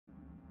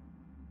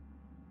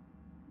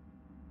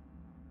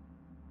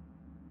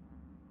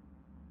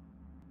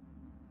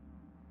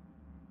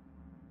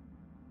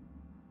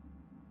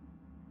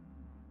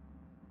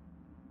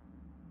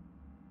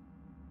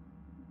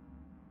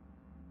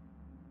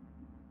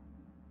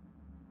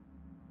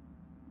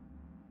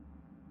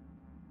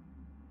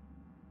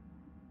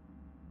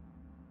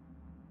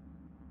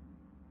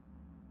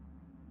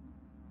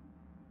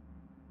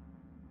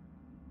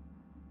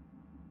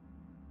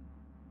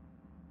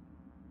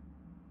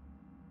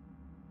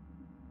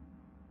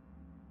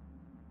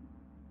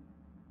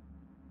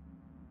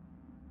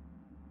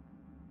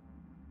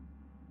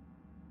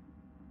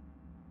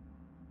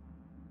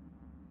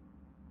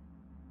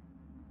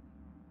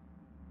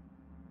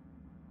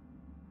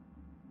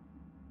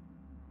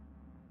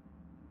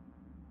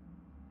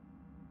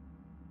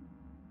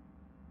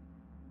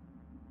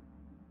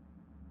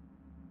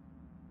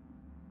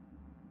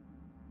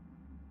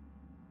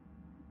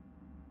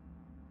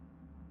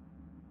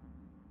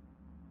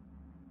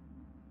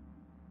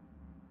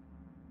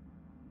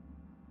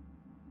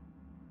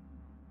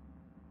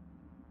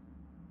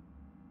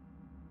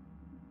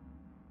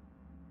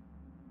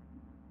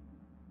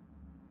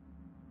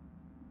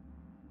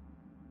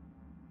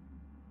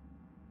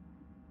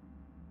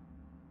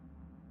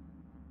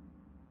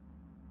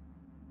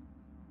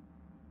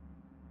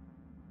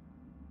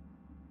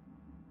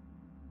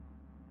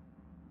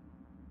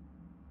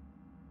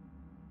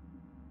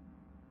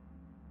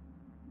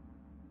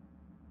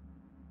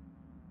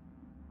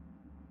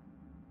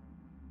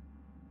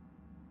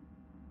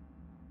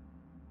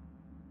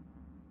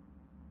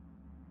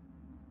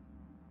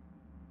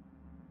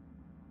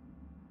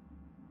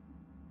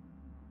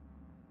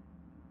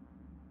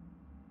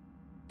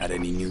Got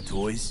any new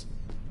toys?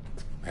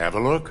 Have a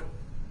look.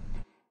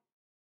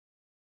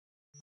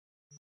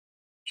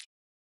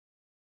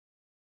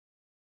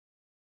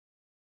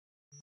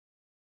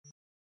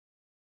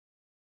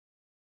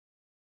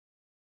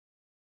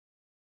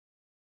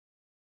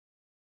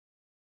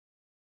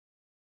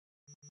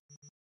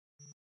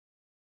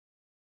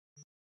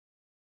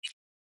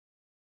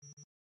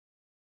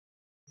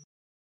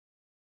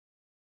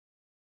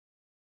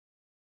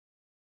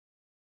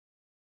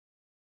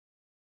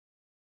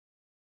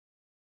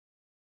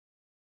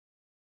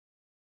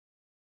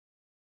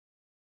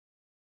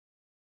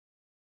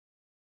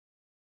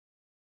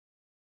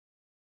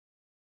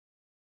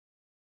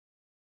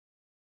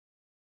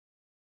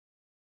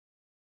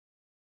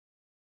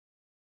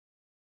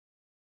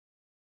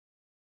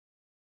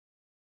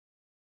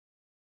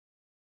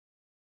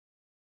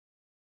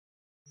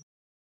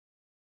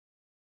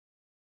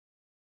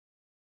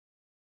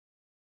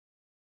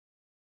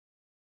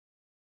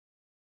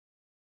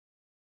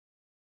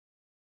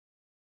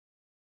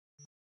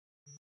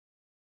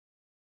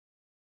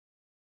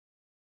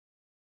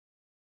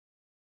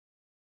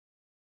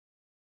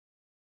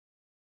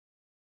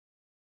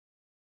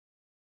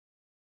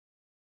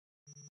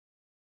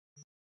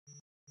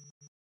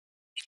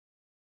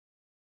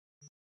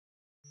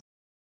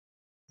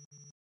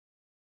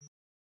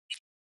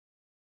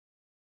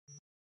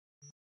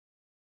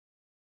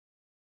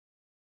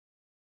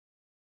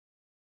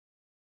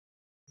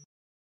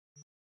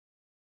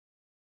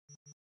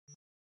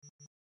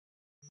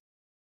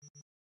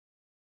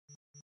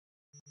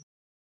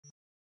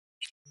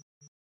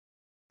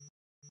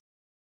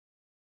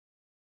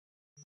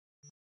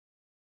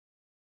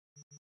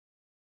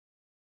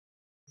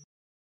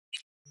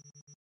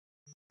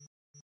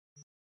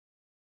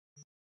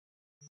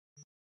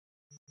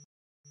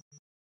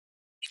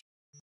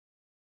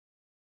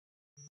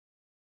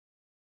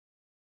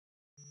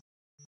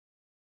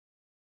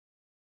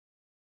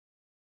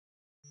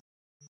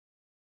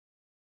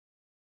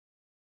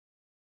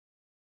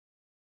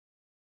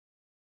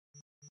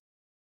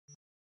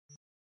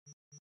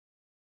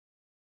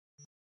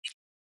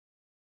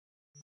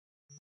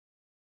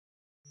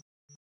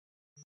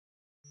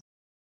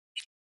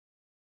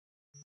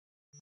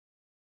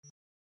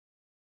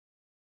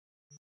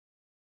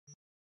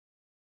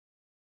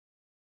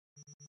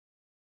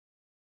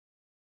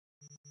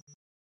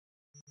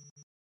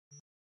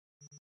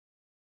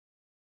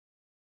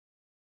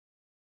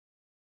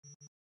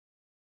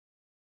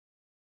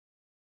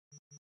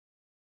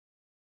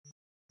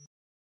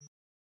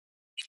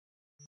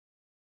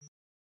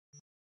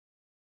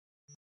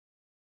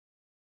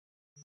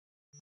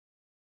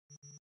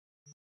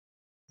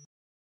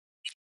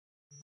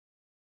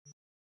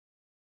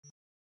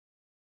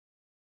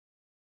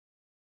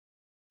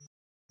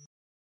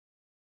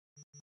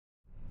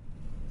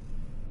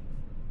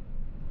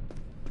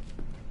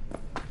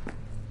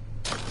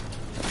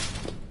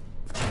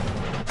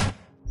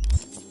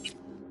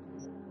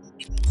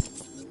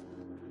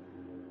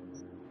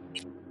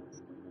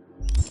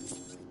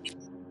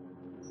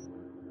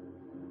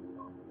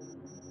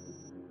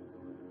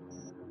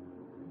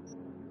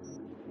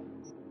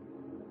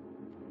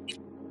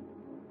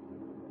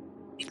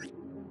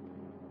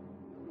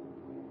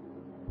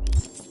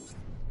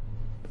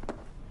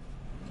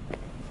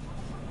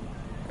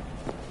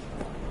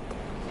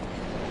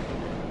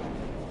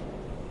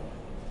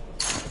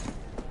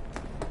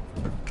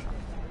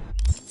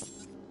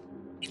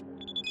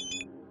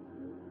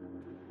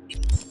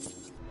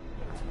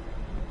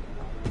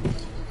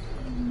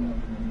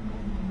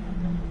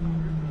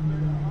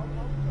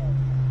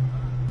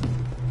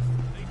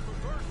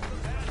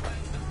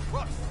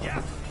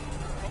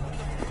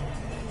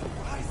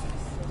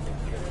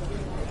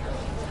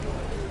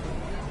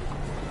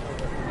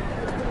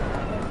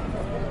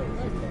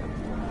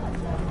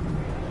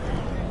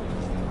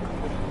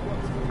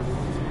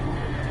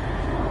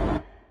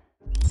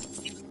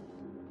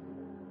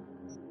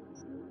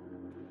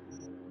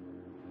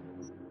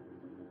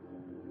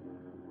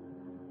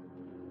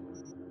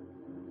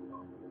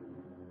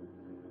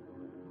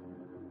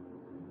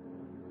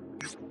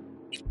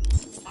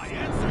 I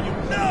answer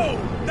you,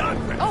 no!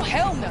 Not that! Oh,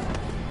 hell no!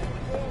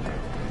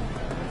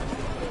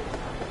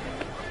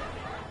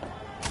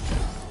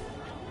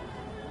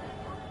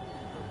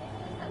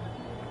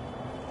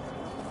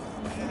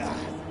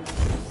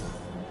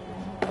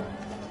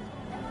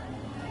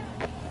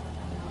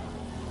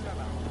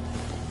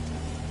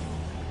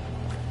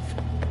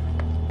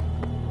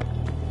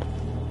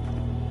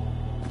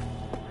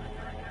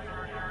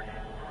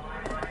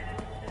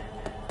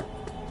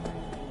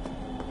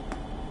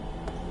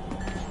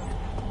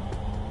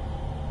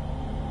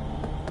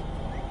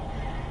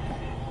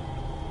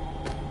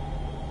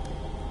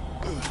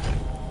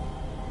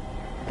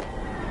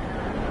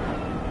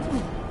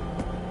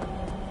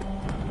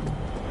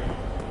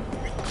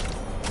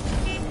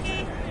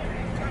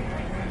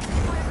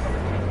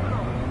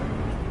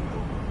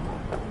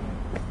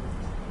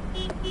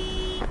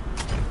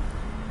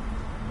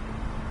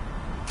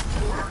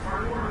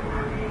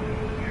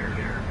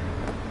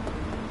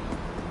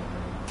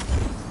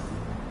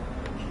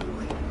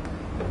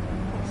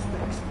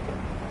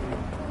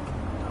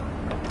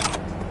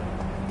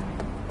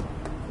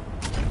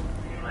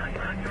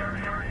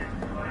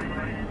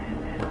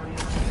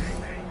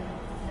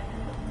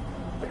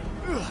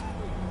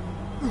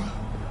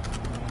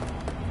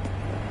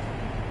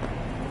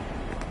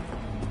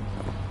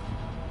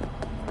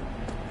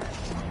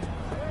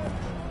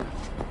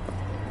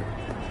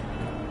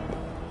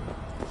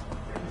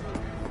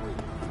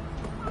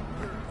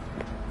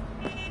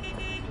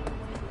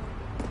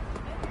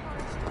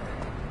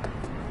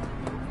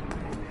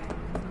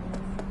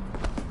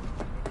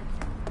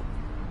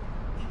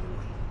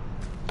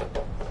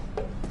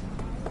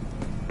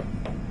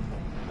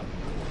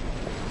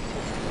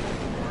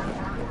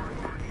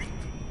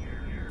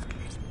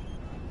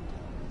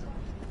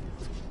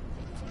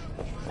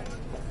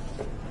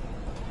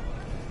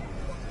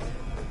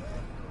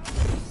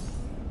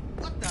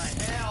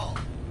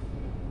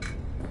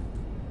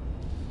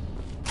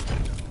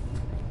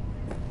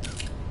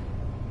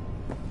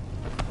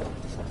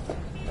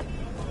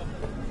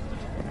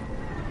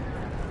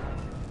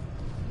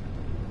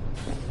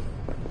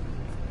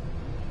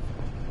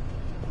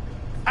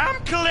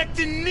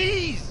 collecting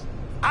knees!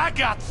 I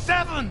got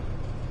 7!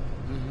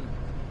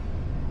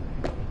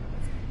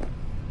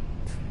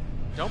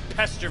 Don't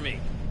pester me.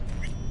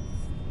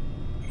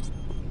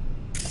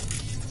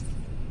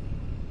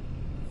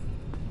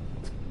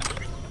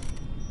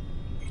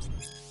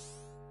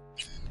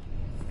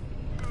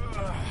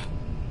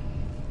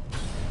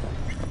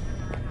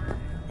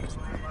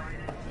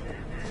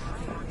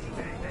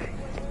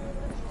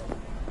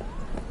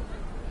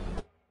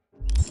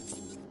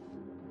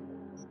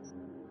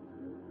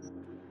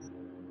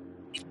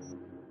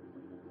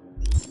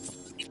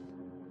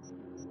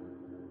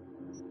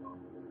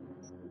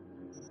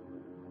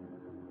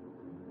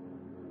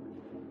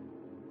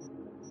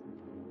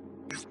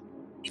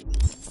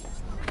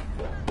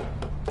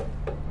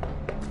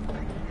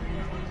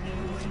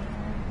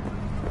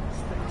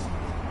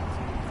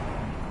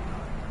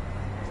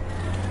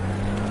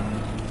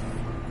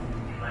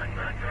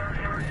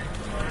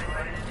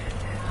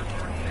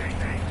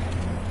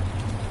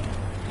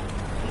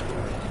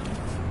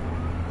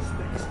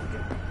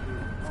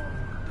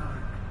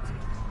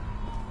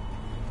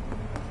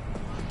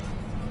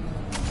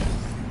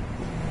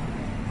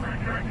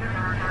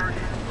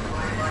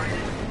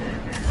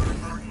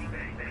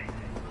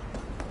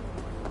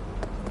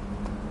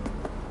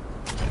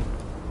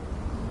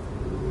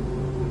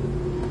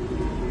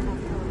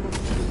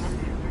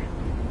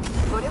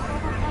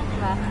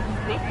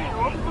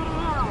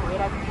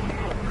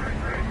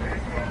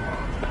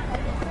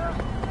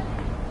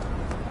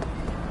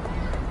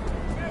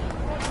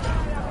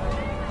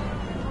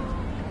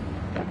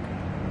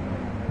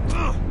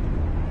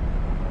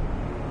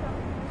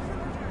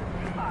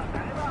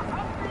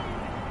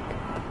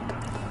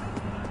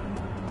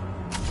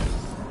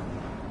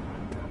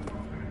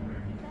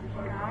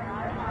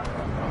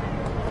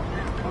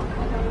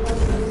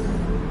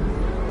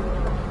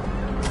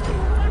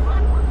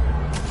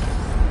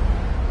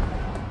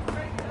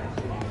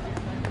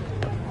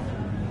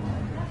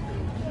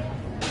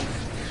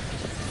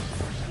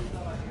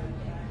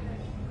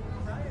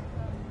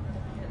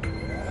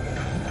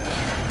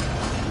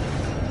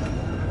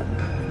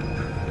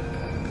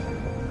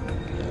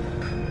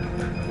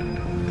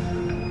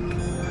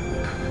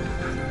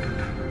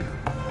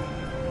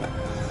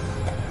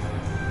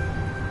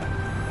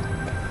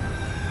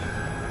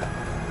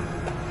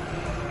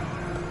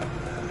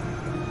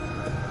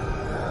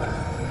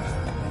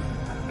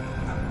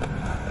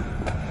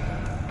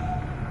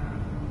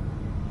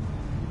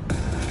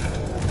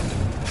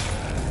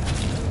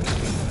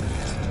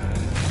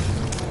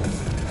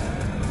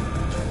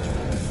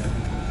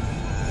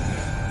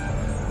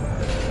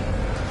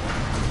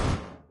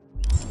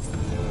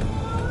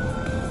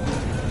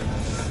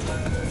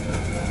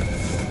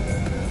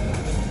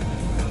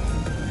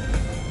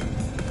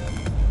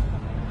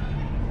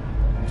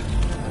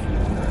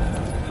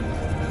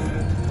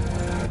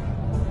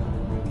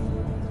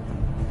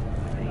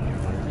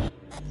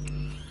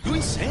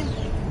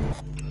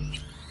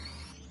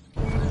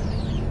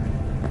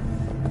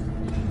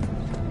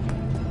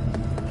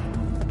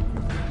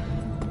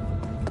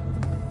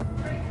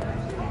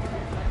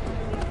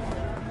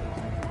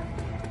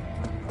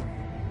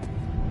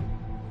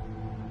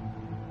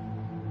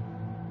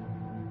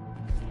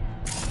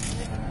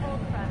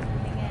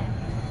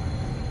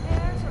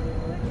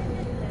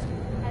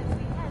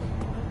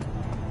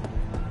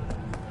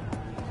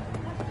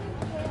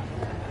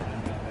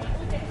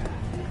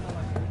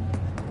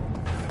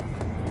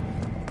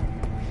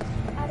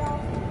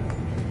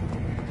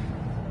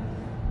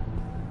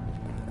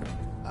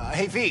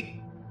 Hey,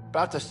 V.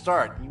 About to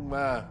start. You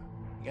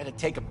gotta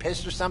take a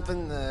piss or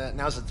something?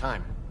 Now's the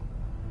time.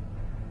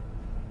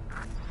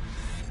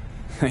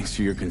 Thanks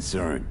for your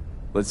concern.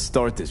 Let's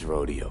start this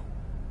rodeo.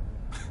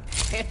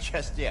 Can't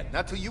just yet.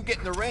 Not till you get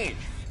in the range.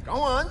 Go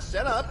on,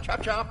 set up.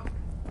 Chop, chop.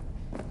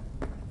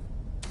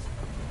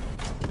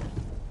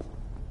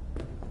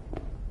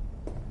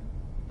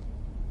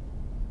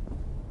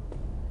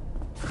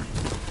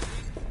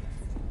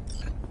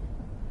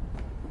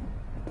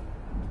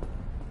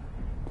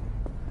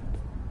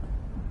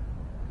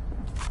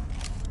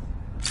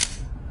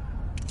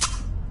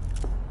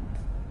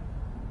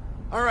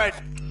 All right.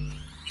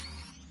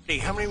 Hey,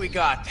 how many we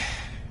got?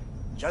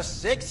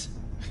 Just 6?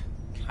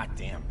 God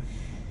damn.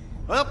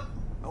 Well,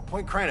 no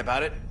point crying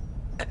about it.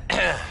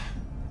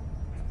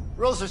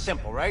 Rules are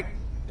simple, right?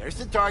 There's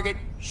the target,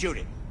 shoot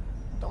it.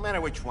 Don't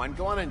matter which one,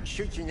 go on and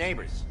shoot your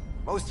neighbors.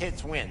 Most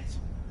hits wins.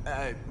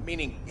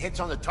 Meaning hits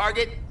on the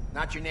target,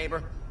 not your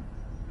neighbor.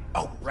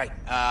 Oh, right.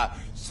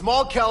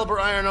 Small caliber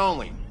iron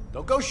only.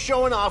 Don't go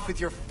showing off with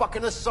your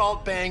fucking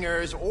assault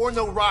bangers or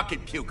no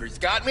rocket pukers,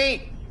 got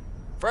me?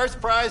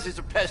 First prize is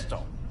a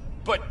pistol.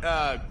 But,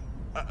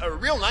 a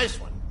real nice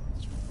one.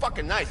 It's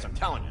fucking nice, I'm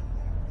telling you.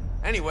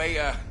 Anyway,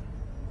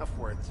 enough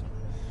words.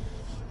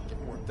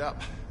 Getting worked up.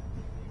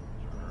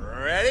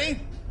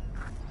 Ready?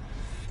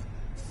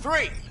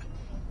 3,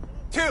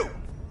 2.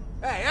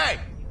 Hey,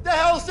 the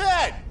hell's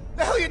that?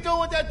 The hell you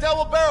doing with that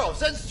double barrel? It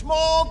says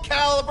small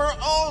caliber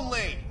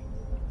only.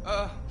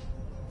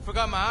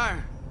 Forgot my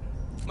iron.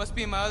 Must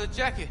be in my other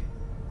jacket.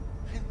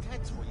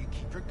 That's what you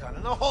keep your gun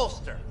in a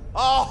holster.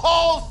 A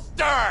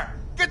holster!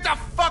 Get the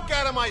fuck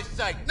out of my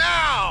sight,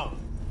 now!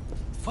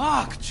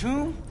 Fuck,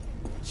 June.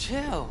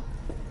 Chill.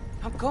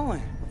 I'm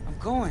going.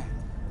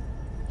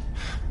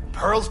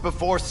 Pearls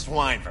before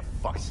swine, for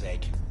fuck's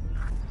sake.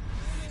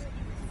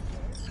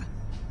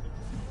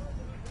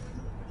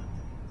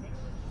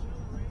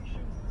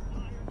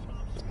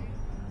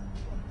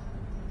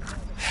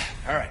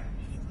 All right.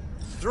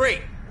 3,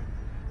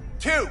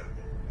 2,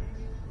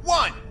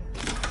 1.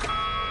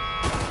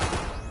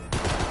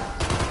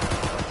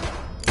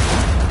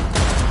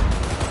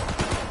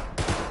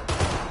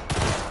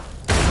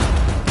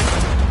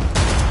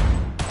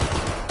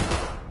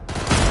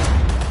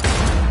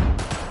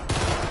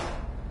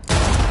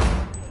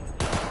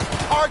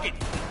 Target!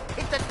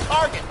 Hit the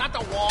target, not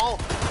the wall!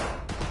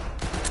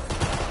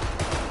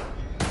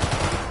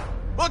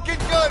 Looking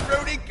good,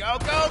 Rudy! Go,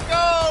 go,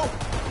 go!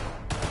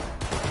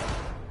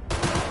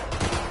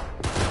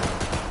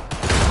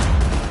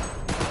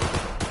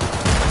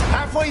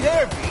 Halfway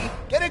there, V!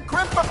 Get a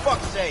grip, for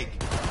fuck's sake!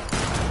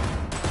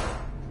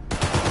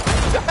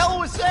 The hell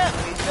was that,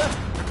 Lisa?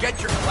 Forget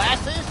your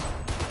glasses?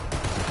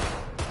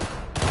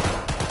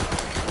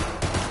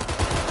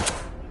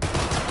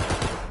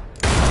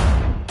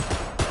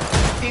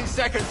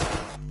 Seconds.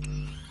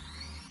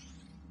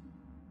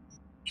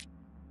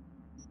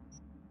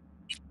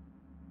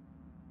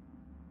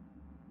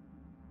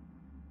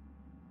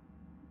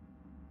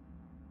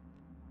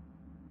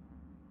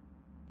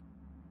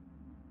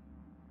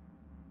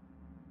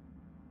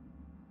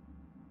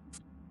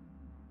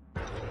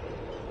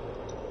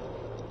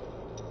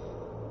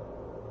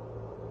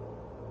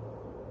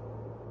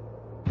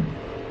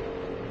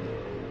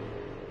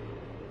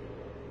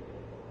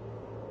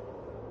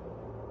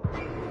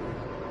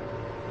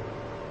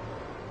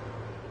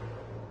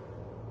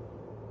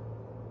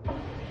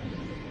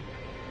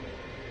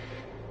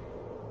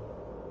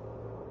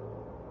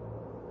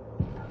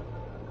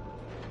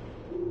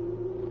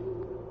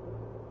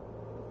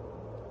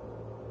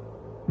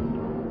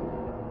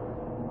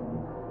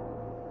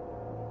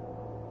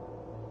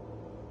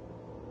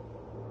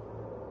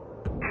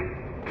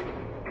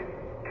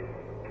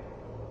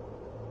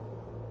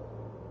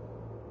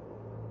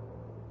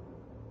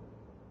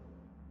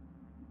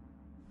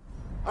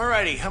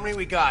 Alrighty, how many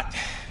we got?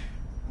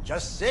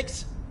 Just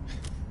 6?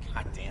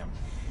 God damn.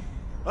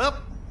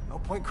 Well, no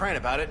point crying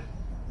about it.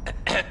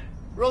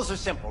 Rules are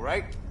simple,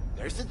 right?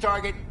 There's the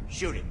target,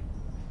 shoot it.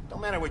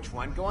 Don't matter which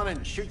one, go on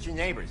and shoot your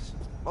neighbors.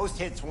 Most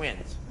hits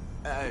wins.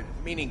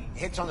 Meaning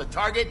hits on the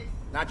target,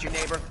 not your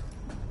neighbor.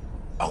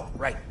 Oh,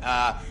 right.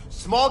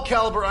 Small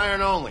caliber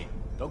iron only.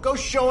 Don't go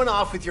showing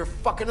off with your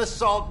fucking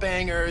assault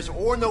bangers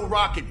or no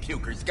rocket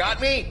pukers, got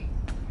me?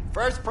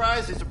 First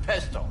prize is a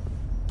pistol.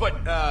 But,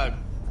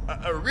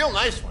 a real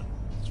nice one.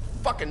 It's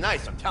fucking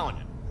nice, I'm telling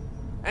you.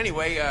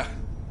 Anyway,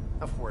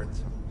 enough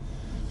words.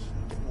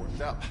 Get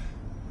worked up.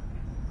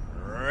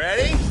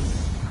 Ready?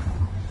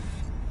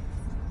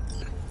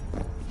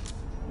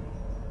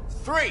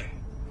 3,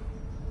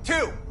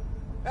 2.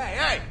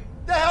 Hey,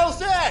 the hell's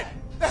that?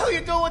 The hell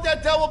you doing with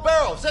that double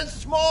barrel? It says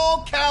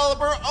small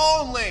caliber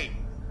only.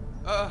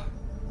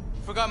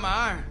 Forgot my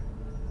iron.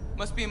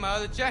 Must be in my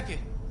other jacket.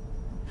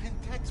 And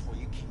that's where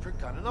you keep your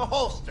gun in a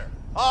holster.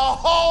 A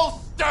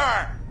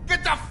holster!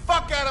 Get the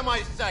fuck out of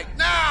my sight,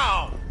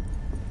 now!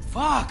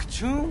 Fuck,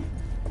 June.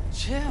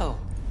 Chill.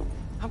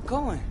 I'm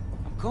going.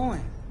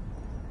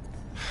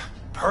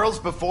 Pearls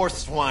before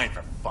swine,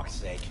 for fuck's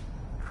sake.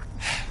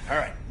 All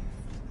right.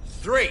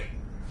 3,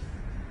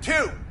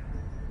 2,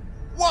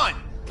 1.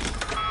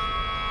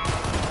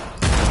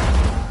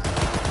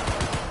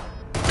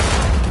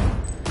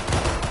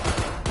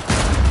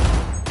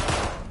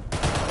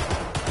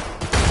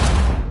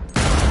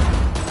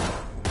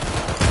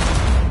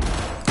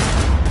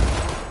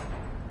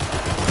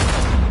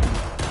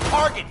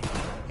 Target!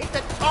 Hit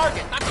the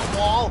target, not the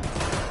wall!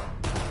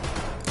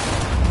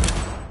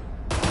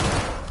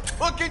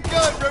 Looking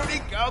good,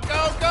 Rudy! Go,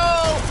 go,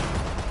 go!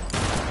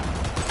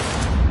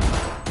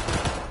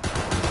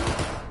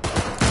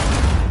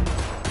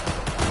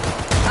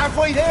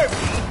 Halfway there,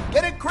 V!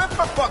 Get a grip,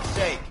 for fuck's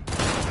sake!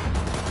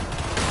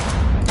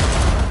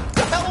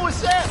 The hell was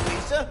that,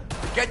 Lisa?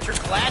 Forget your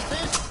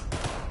glasses?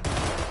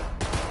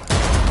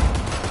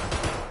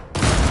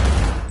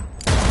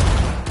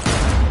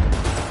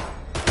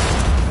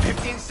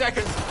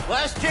 Seconds.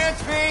 Last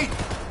chance, V.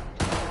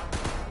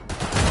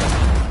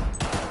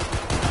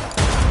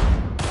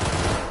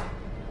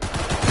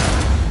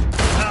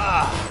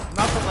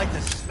 Nothing like the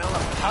smell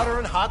of powder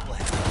and hot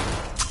lead.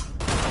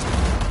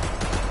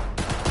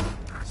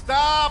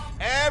 Stop!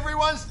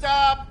 Everyone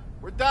stop!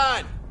 We're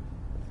done.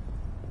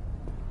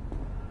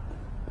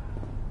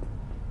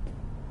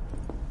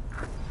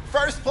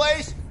 First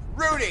place,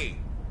 Rudy.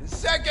 And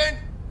second,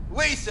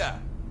 Lisa.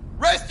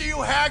 Rest of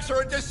you hacks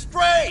are a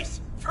disgrace!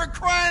 For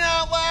crying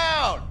out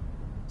loud!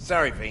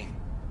 Sorry, V.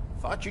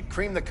 Thought you'd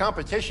cream the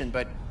competition,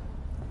 but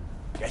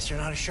guess you're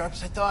not as sharp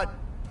as I thought.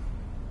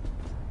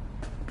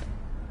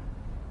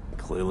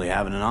 Clearly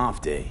having an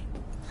off day.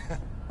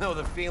 Know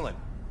the feeling.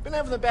 Been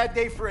having a bad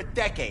day for a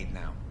decade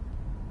now.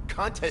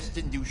 contest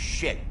didn't do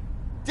shit.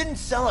 Didn't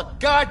sell a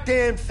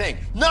goddamn thing.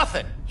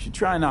 Nothing. Should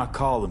try not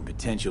calling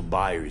potential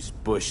buyers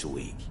Bush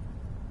League.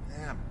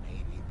 Yeah,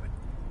 maybe, but...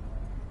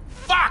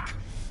 Fuck!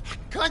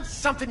 Gun's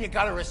something you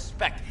gotta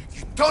respect. If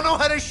you don't know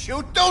how to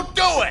shoot, don't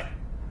do it!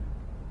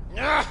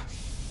 Ugh.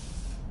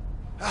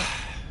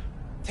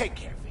 Take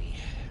care, V.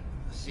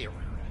 See you around.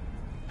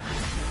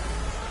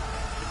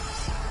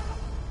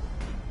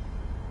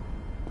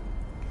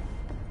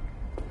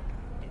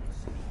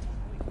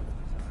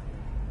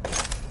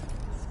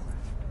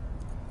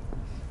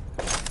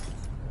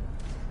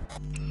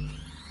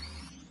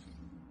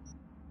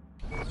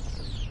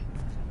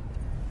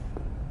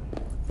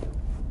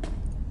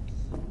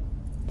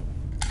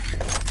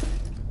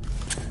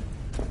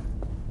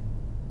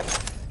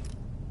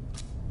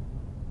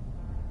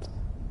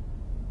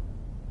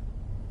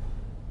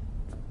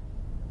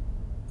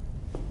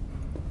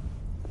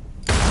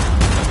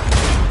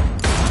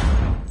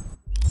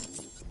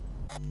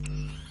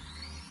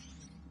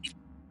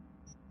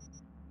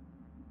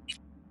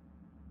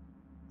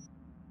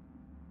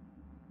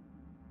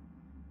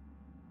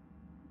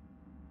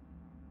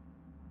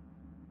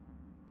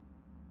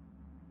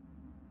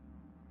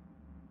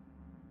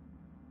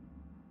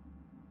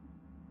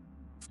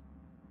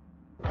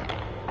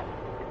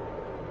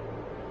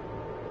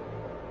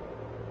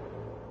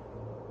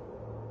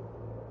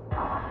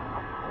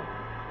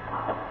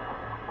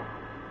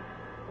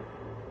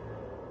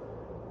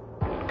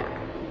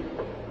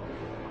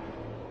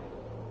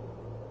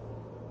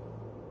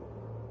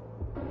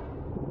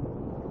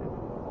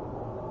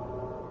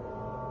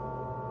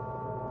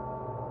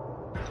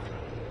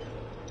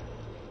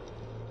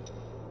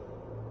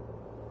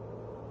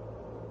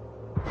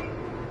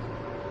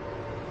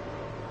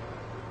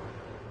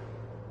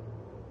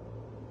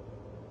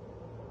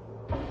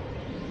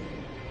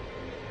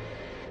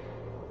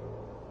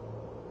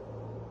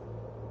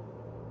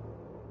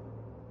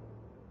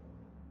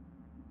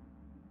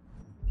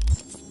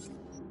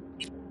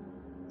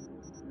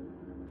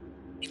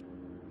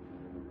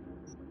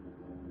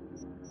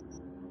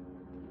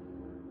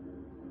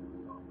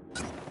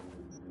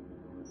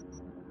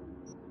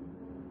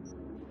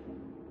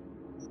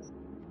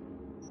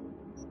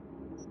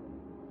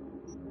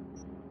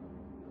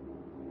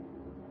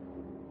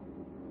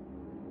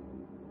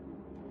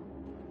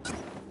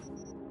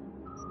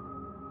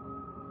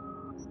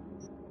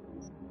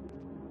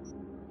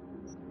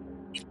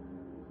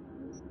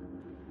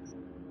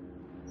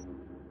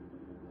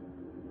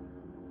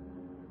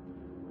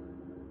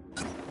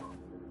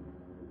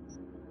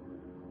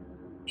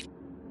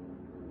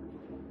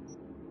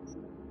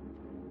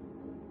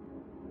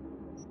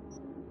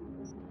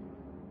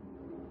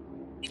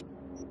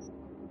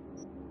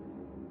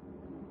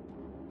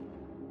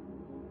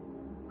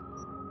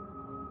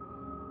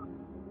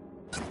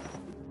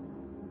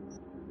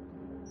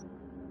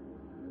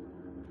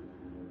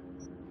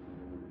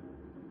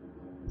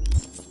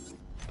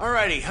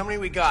 Alrighty, how many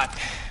we got?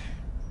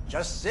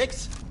 Just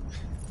 6?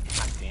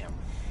 God damn.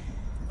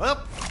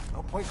 Well,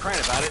 no point crying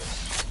about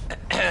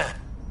it.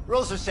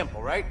 Rules are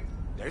simple, right?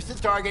 There's the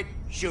target,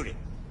 shoot it.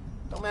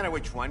 Don't matter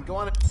which one, go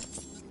on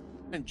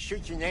and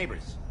shoot your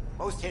neighbors.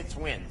 Most hits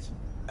wins.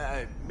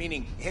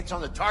 Meaning hits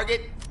on the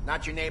target,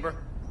 not your neighbor.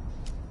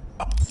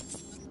 Oh.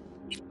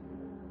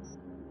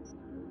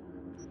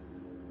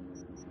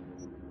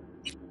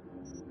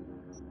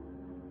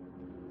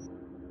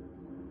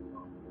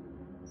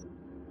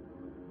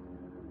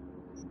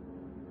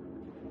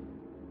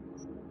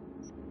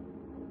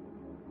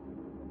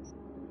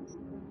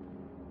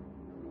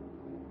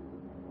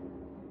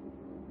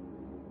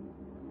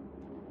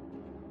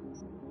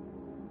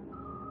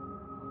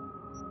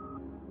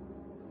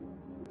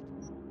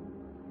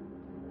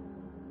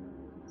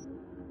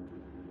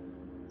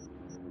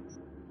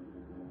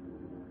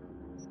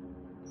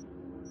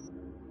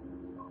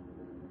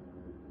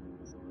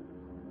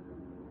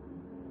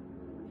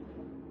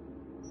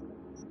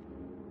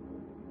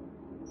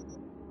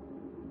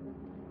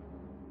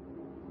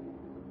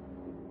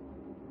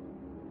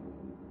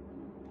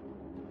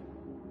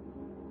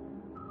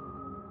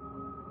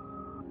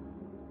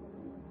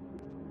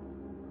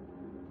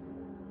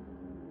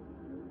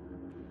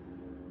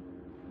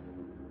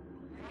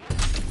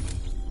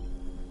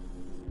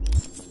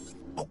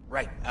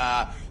 Right,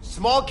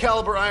 small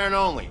caliber iron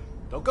only.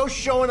 Don't go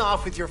showing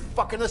off with your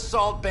fucking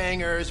assault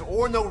bangers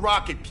or no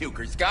rocket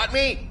pukers, got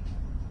me?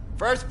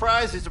 First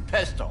prize is a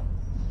pistol.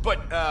 But,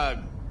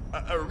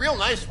 a real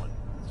nice one.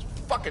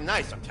 It's fucking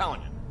nice, I'm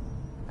telling you.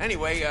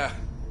 Anyway,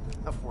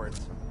 enough words.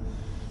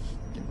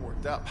 Getting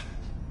worked up.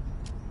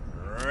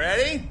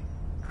 Ready?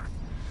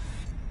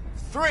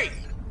 3,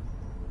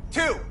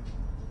 2.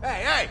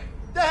 Hey,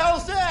 the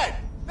hell's that?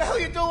 The hell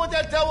you doing with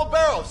that double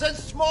barrel? It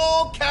says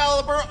small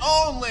caliber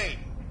only.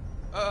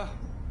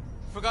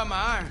 Forgot my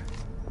iron.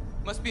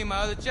 Must be in my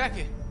other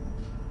jacket.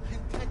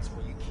 That's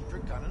where you keep your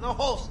gun in a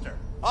holster.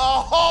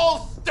 A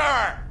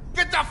holster!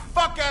 Get the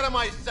fuck out of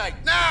my sight,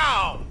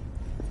 now!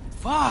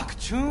 Fuck,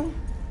 June.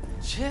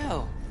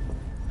 Chill.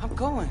 I'm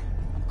going.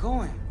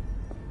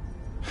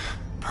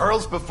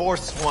 Pearls before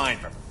swine,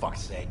 for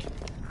fuck's sake.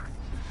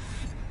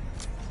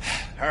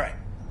 All right.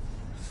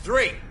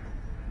 3,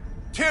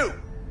 2,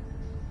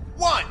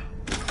 1.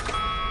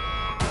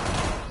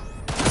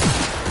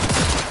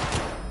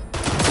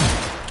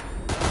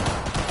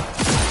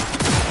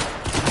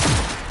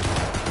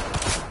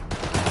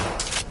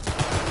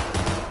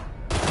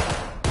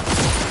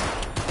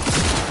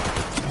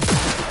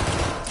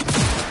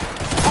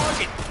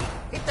 Target!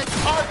 Hit the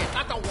target,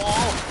 not the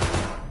wall!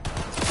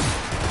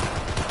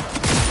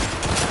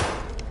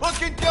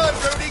 Looking good,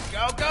 Rudy!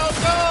 Go, go,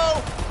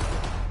 go!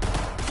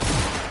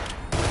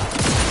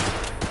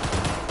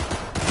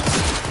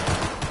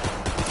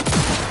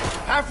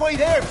 Halfway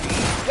there, B.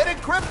 Get a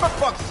grip for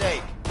fuck's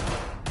sake!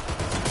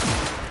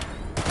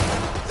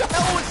 The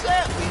hell was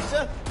that,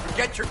 Lisa?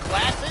 Forget your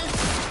glasses?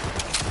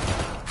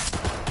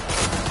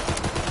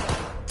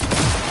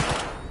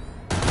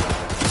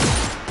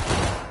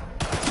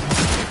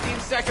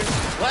 Seconds.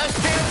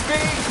 Last chance, B.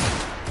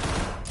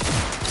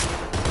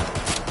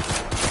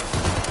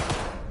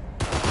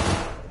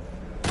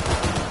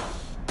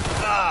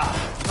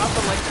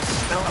 Nothing like the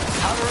smell of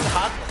powder and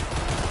hot liquor.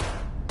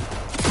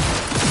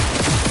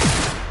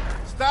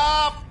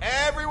 Stop!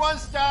 Everyone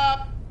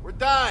stop! We're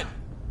done.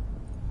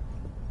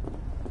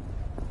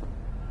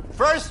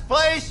 First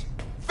place,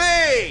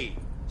 V.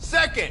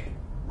 Second,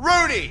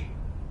 Rudy.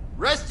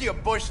 Rest of you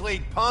Bush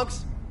League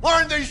punks,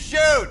 learn to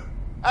shoot!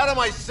 Out of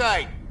my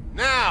sight.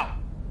 Now!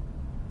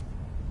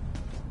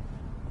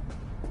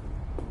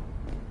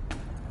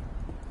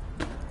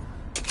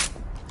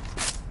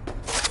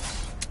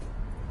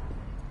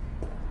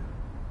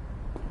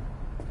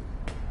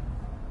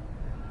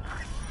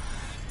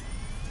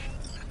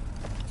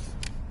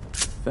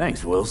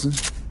 Thanks, Wilson.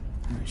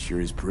 Sure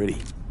is pretty.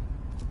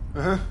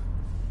 Uh-huh.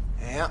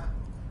 Yeah.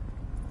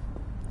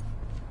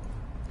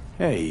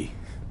 Hey,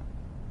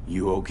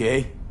 you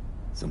okay?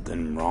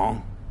 Something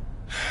wrong?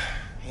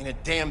 Ain't a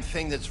damn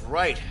thing that's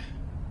right.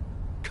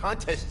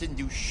 Contest didn't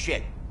do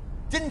shit.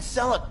 Didn't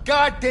sell a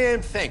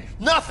goddamn thing.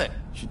 Nothing.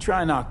 Should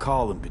try not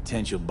calling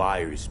potential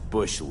buyers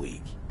Bush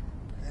League.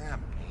 Yeah,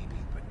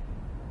 maybe, but...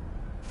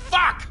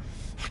 Fuck!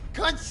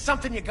 Gun's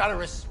something you gotta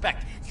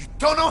respect. You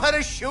don't know how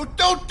to shoot,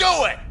 don't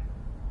do it!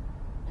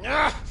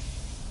 Ugh.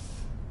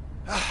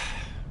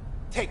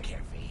 Take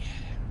care, V.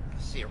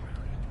 See you around.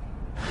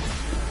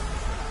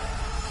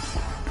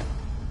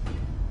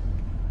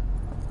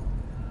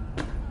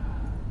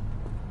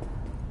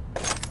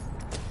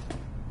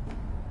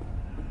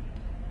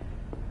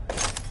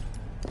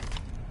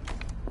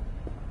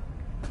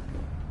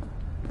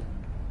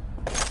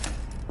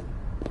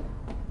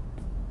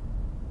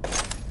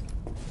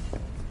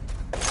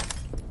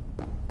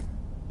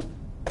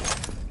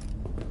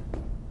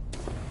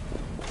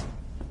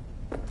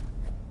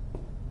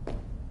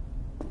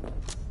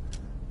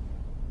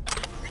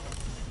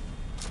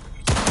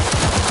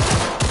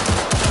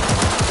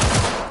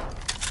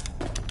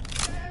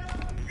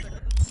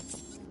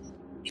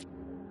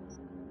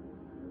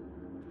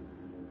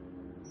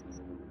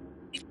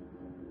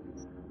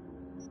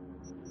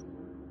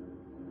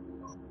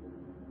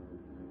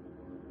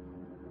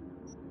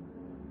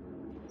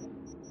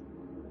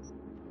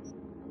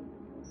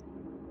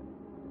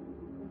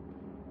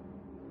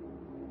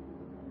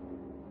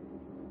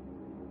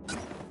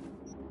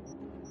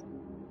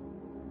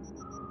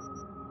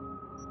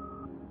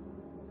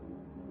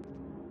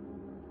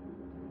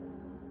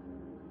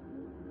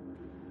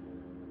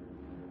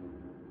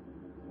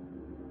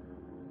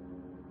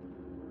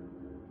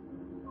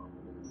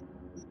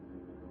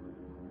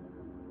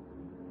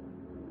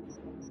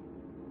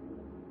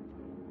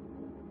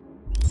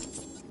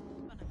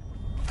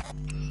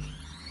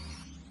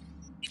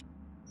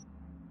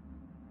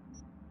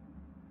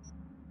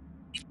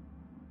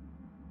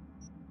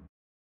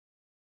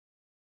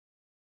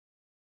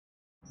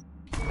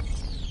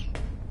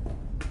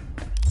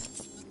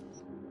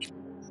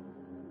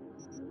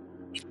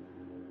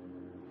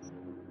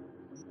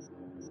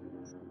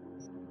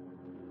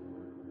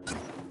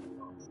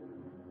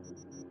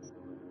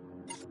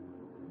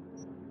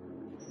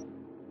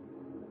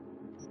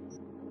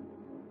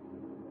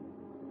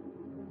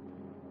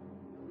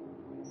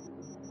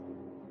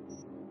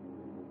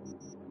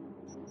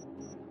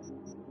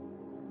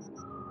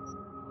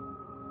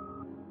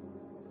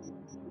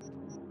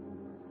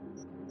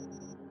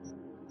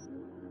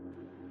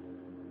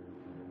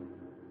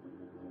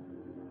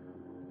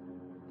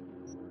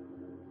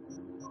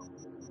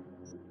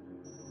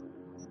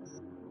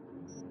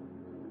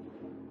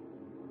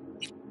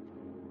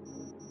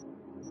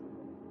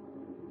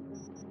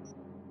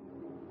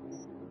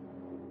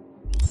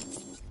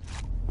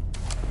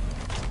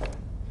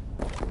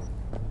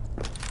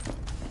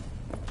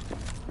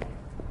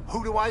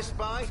 Who do I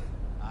spy?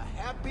 A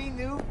happy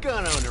new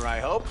gun owner,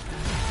 I hope.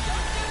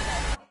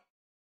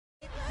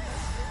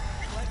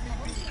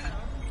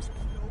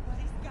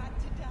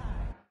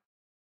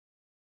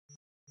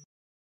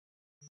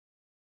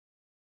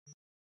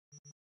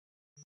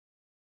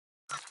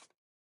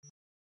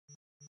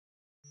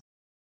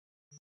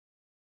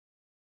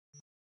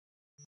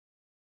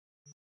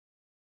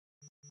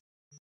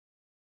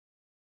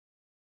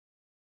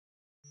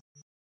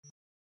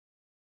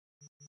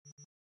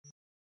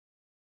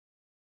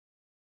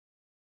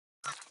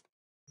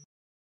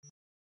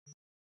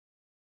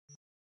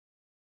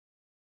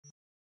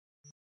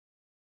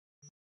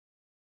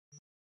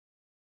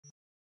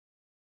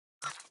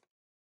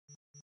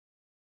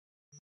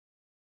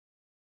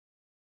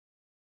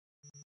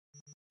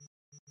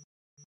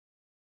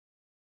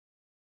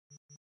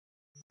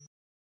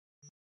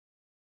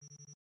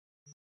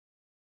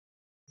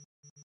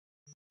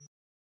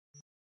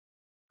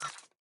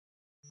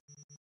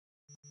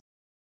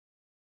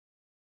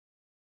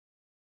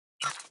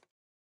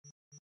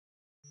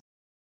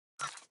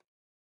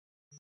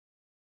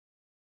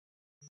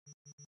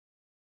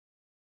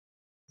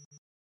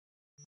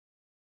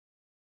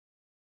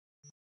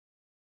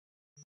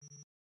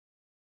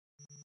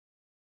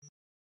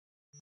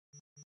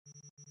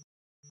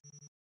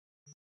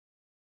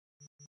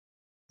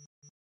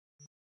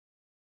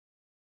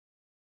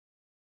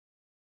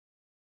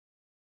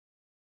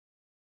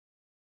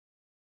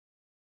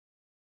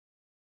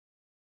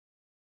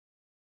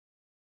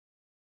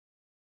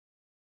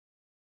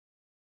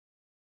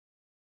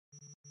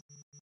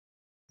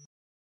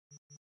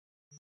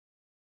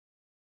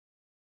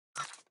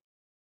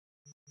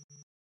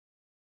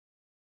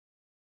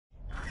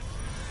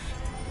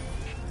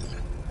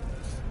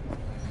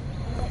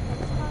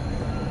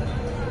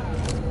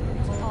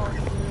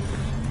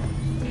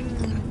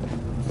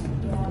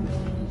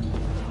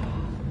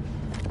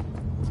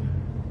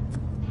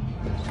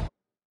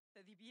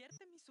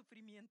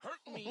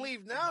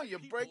 Leave now, you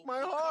break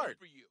my heart.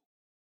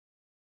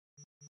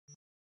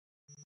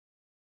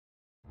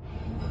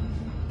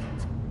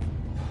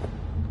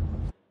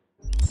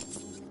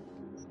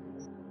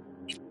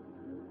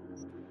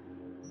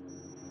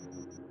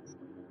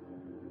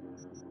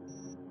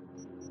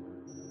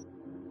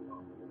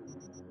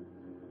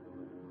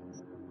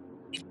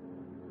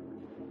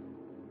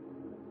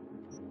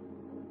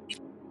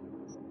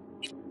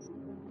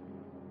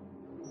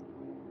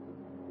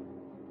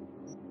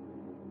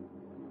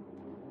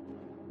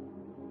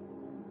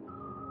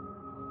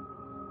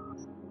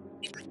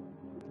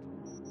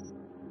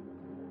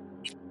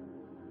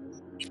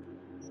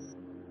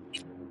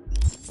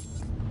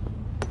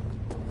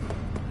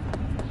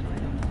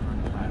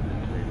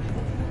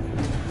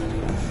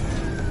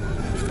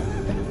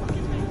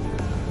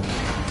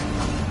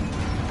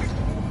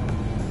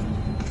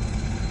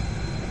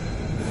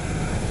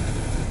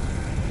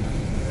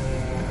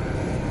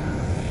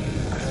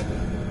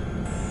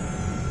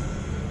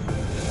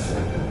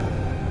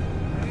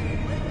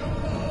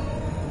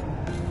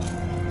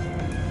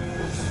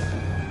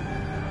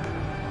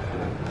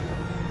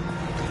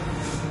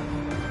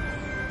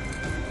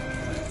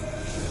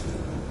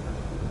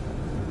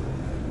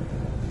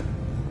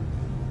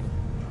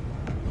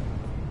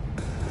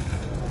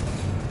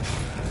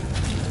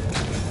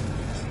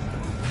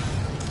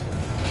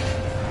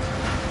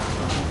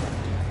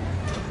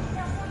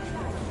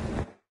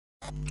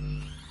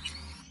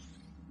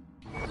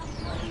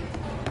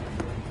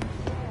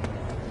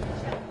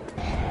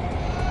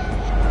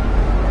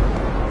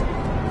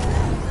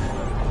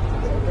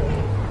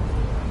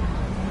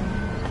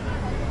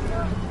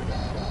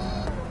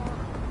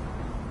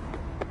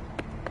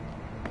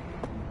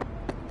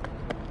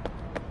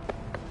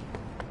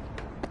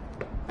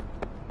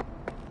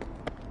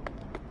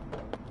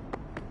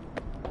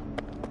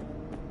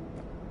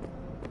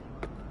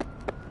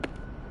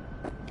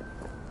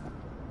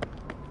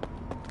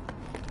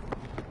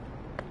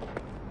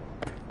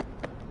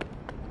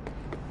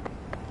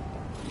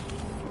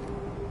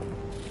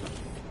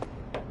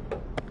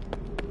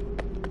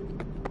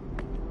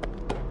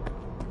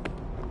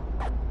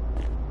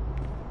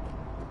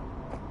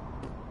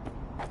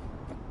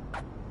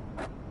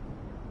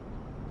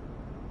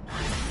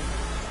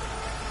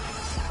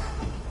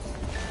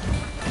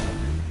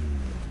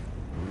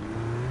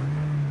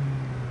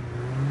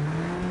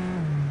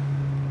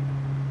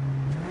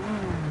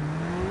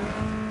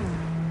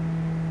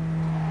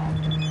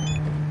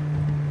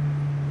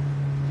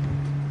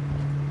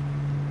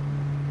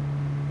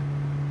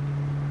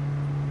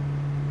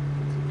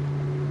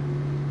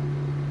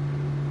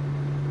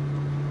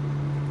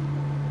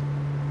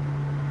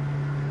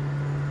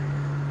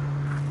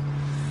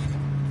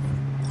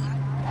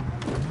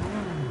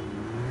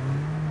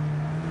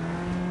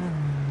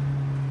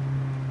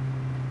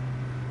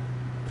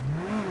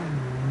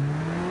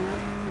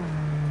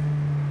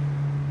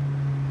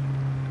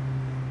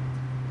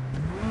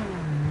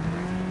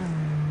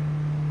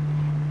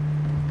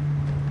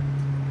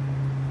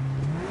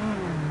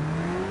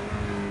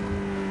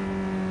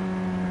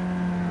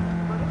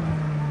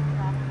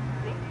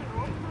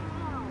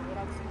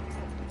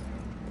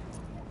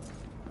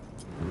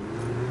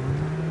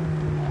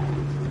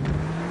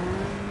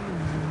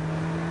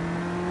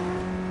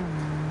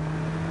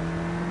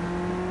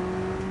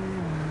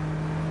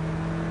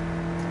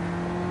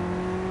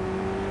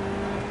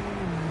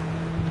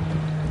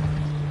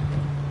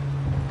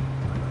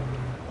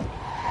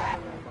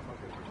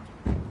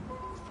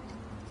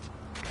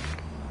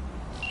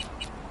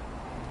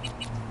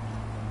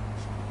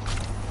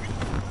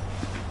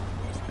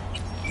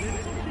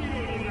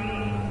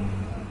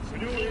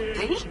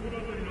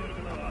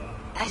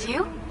 That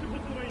you?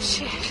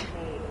 Shit.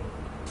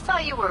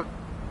 Thought you were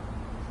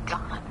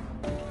gone.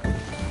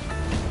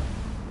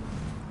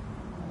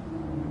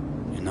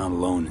 You're not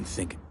alone in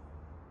thinking.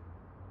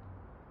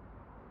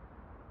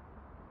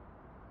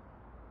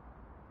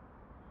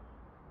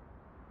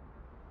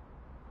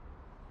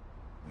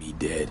 Me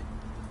dead.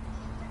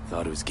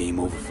 Thought it was game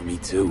over for me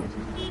too.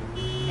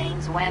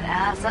 Things went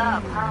ass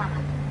up, huh?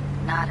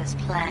 Not as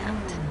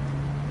planned.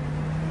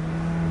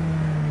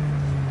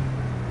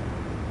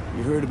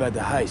 You heard about the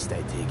heist,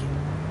 I take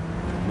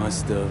it.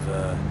 Must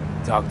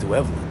have, talked to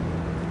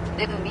Evelyn.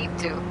 Didn't need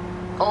to.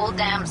 Whole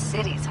damn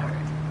city's heard.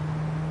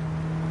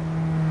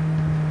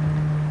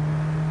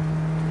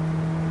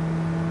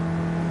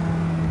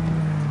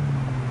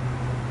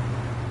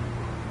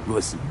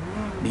 Listen,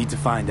 need to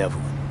find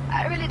Evelyn.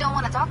 I really don't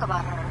want to talk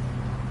about her.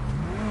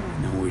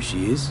 Know where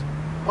she is?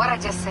 What'd I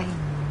just say?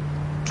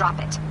 Drop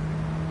it.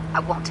 I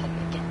won't tell you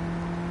again.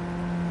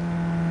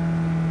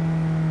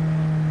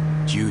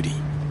 Judy,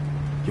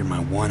 you're my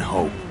one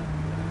hope.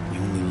 The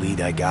only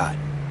lead I got.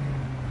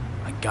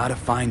 I gotta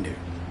find her.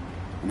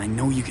 And I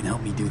know you can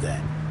help me do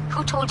that.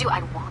 Who told you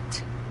I want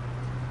to?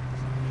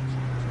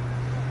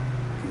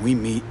 Can we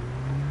meet?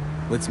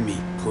 Let's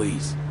meet,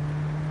 please.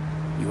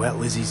 You at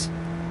Lizzie's?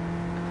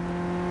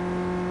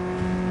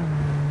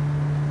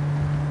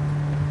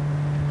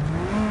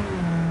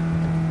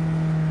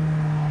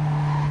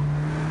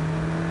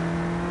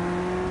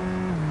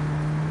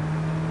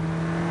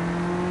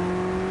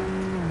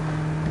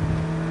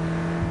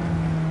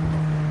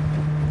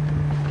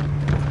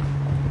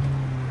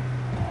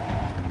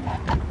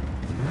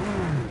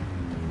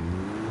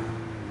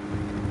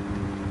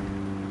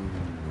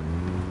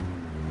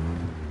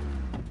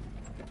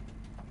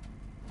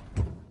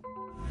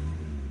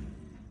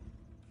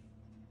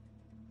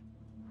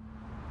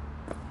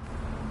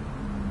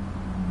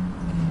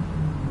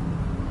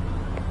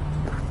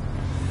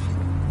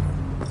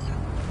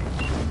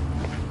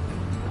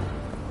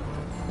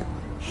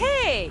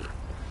 Hey!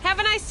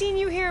 Haven't I seen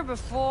you here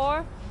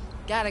before?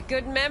 Got a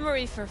good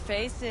memory for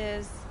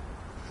faces.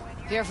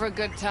 Here for a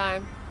good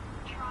time?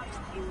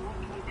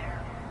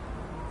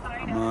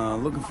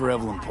 I'm looking for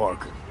Evelyn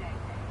Parker.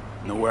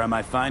 Know where I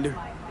might find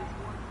her?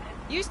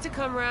 Used to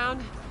come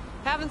round.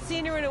 Haven't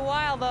seen her in a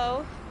while,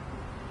 though.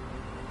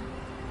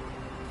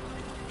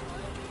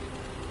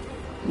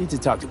 Need to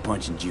talk to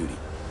Punch and Judy.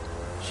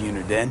 She in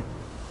her den?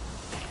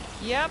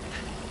 Yep.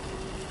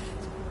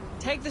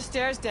 Take the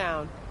stairs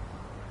down.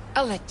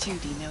 I'll let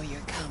Judy know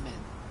you're coming.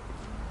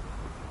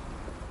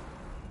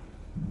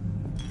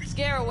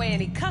 Scare away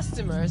any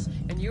customers,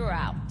 and you're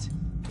out.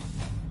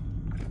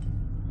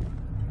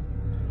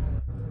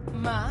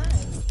 My.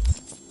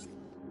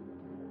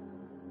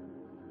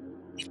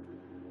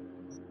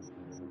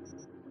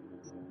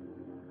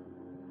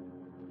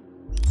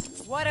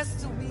 What a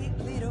sweet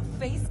little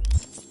face.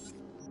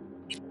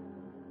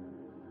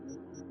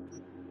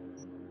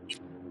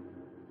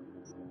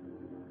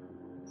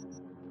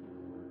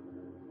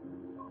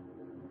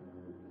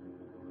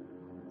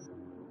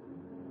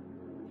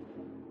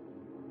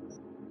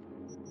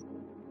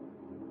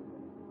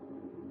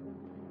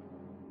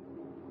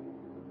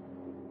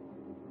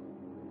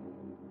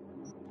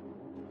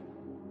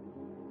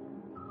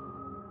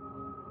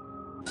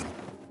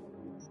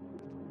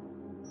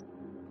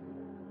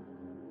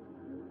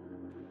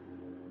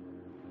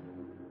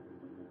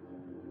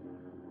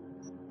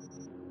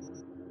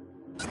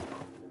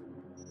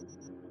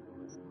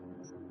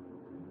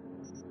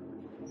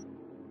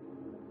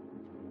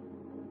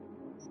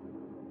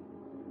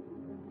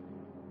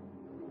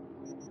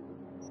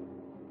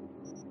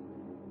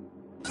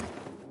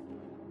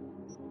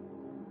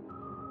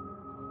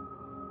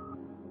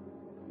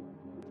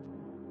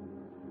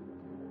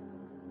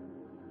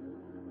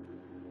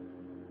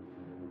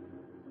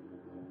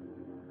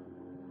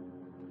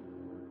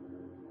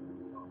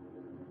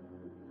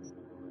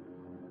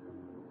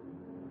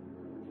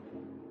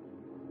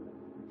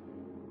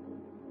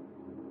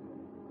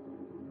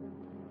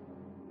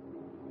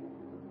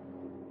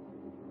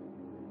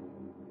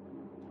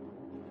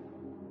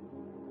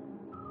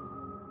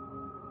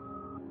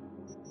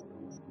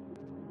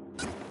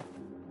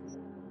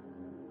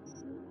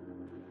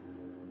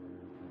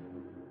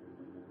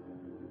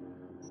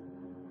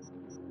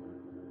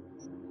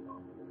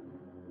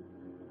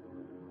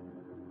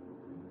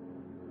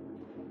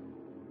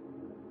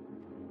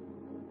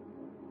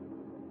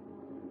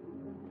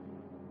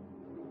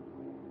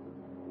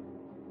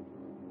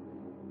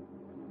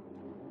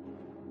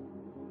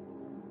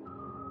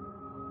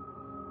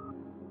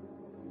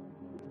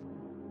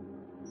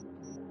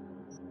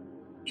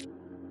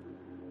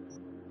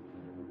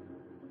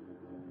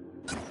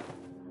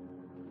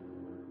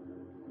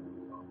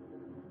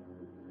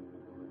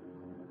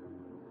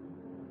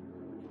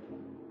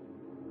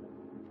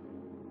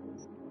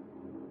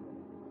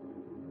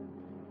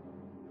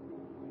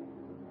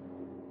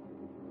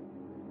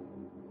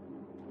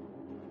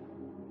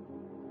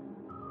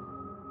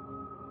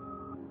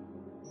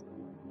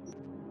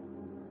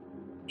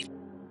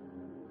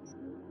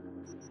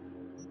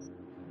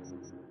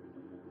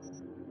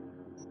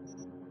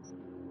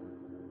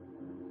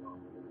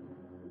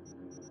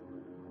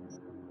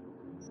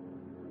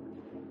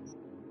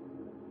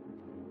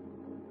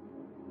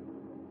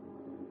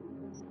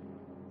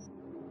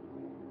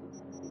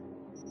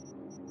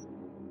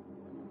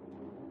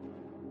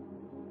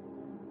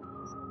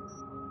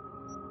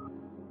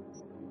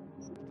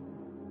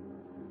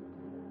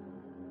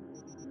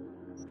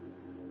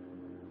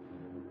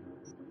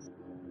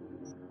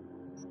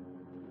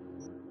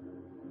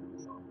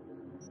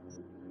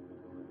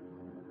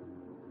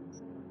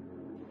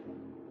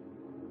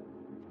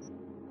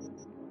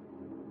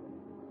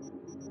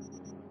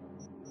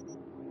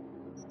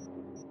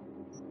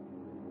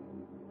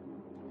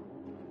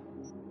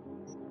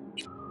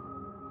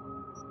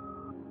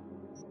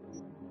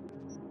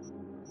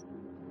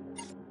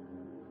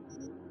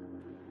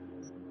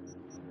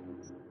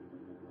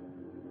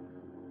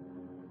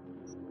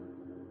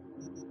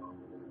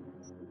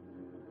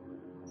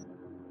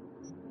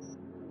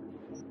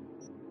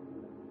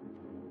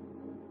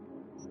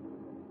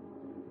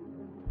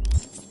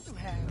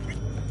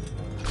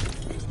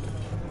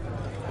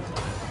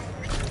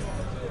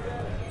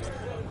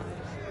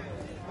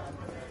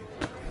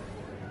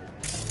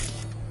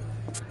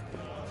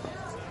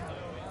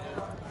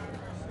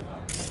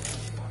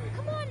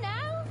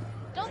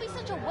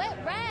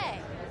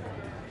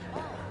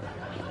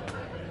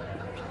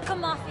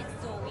 Come off it,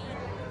 Zoe.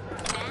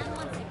 Man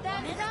wants it.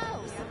 That's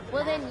Rose.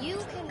 Well, then you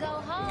can go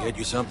home. Get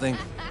you something?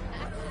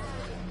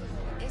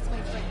 It's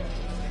my friend.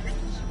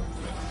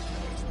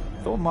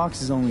 Thought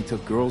Moxes only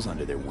took girls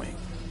under their wing.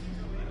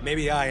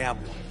 Maybe I am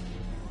one.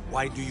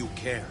 Why do you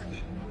care?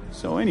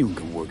 So anyone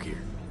can work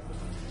here.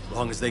 As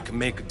long as they can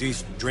make a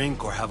decent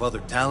drink or have other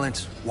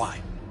talents,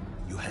 why?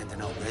 You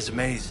handing out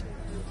resumes?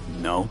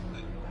 No.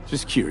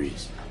 Just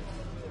curious.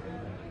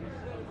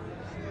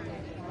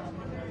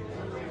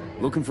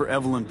 Looking for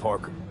Evelyn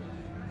Parker.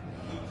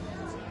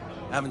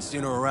 Haven't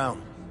seen her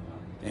around.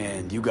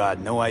 And you got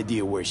no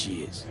idea where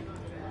she is?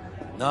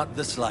 Not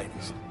the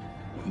slightest.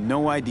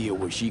 No idea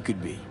where she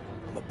could be.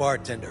 I'm a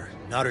bartender,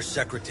 not her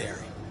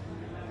secretary.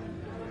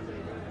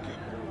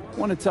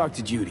 Want to talk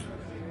to Judy.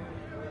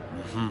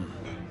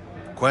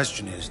 The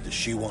question is, does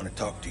she want to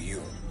talk to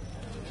you?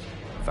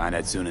 Find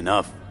out soon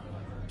enough.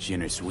 She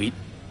in her suite?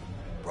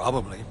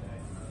 Probably.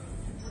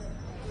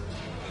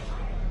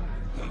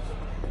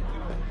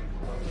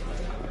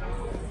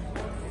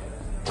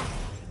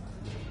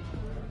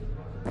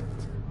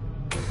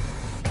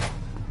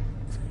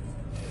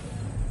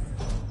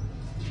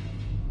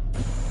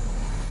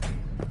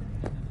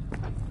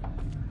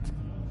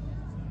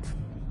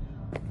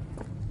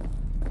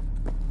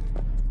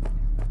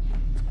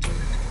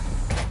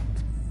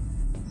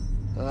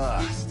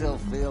 Still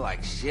feel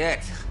like shit.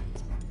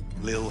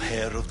 Lil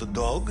hair of the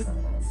dog?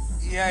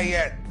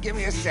 Yeah. Give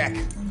me a sec.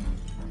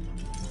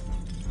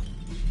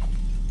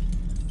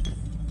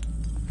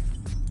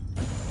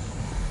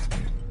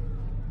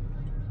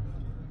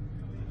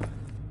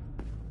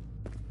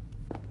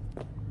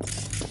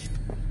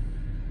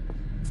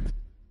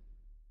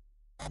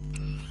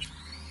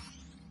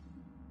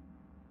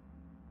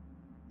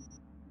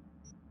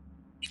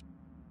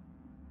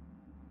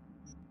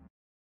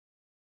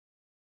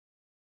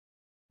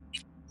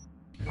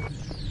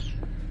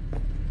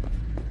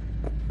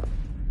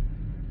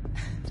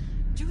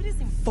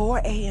 Judy's in 4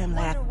 a.m.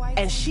 last,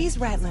 and she's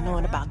rattling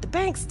on about the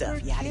bank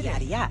stuff, yada,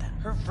 yada, yada.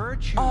 Her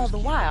virtues All the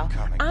keep while, her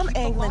coming. I'm Keep the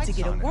angling to lights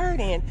get a on her. word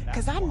in,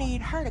 because I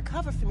need her to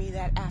cover for me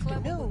that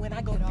afternoon when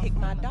I go to pick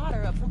my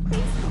daughter up from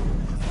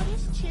preschool. But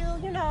it's chill,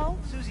 you know.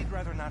 Susie'd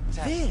rather not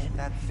test Then,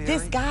 that theory.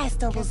 this guy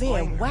stumbles Can't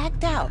blame in, her.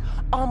 whacked out,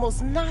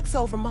 almost knocks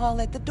over Maul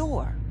at the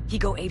door. He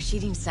go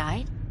apeshit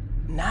inside?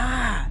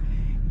 Nah,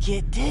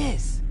 get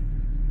this.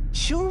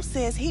 Shum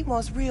says he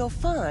wants real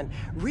fun,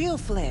 real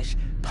flesh,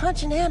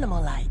 punching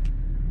animal-like.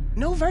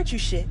 No virtue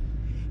shit.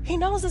 He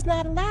knows it's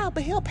not allowed,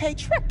 but he'll pay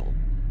triple.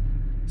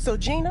 So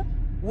Gina,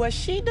 what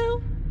she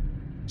do?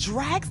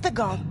 Drags the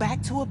gonk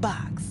back to a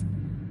box.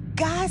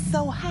 Guy's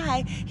so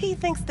high, he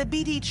thinks the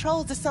BD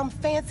trolls are some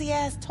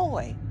fancy-ass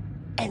toy.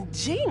 And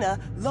Gina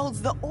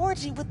loads the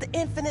orgy with the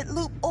infinite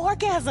loop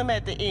orgasm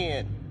at the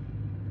end.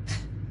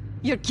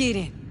 You're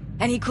kidding.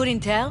 And he couldn't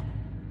tell?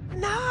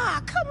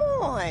 Nah, come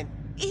on.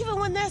 Even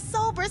when they're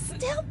sober,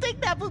 still think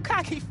that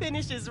bukkake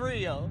finish is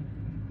real.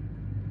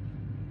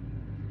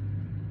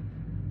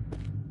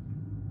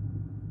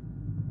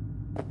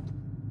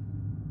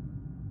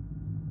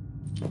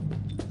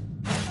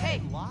 Hey,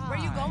 where are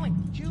you going?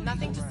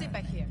 Nothing to sit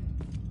back here.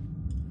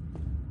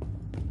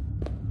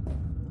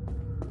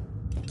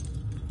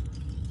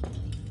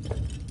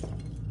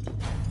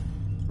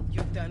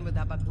 You done with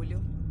that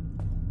bagulho?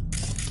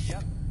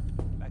 Yep.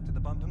 Back to the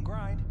bump and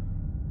grind.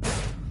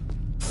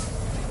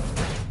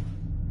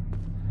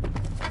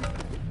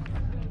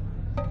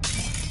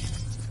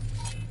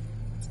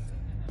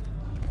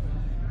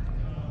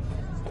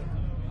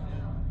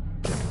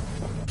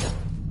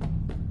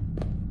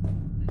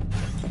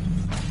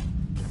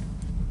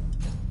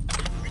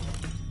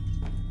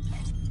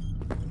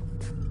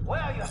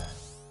 Where are you?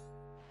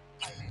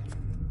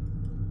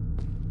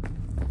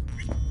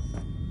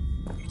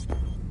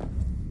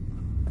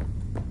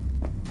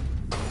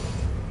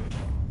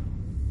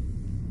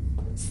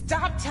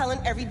 Stop telling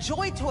every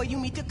joy toy you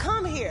meet to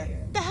come here.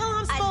 The hell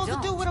I'm supposed to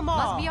do with them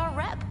all? Must be our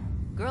rep.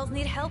 Girls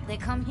need help, they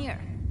come here.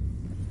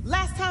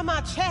 Last time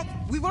I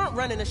checked, we weren't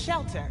running a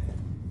shelter.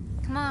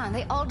 Come on,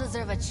 they all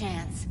deserve a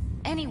chance.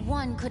 Any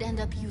one could end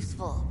up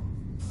useful.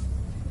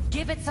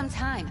 Give it some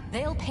time.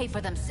 They'll pay for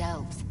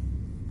themselves.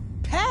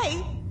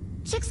 Pay?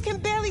 Chicks can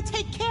barely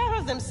take care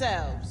of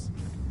themselves.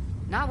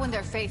 Not when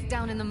they're face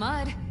down in the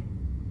mud.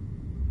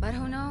 But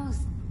who knows?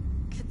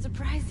 Could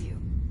surprise you.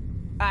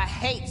 I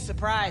hate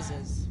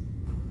surprises.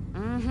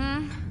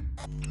 Mm-hmm.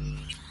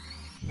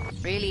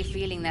 Really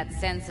feeling that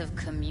sense of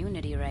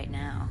community right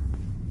now.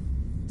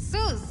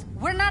 Suze,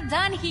 we're not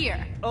done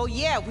here. Oh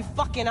yeah, we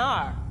fucking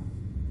are.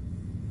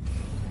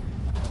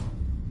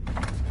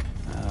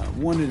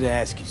 Wanted to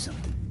ask you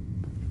something.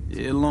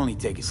 It'll only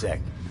take a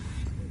sec.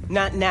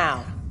 Not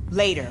now.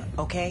 Later,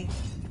 okay?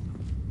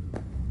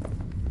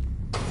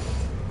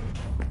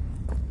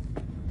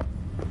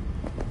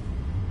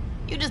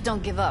 You just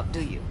don't give up,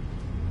 do you?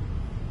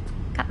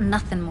 Got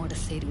nothing more to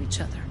say to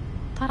each other.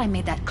 Thought I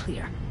made that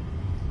clear.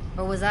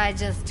 Or was I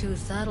just too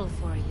subtle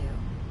for you?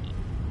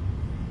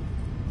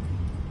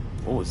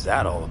 What was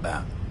that all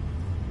about?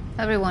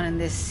 Everyone in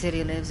this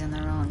city lives in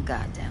their own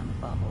goddamn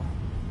bubble.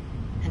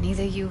 And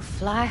either you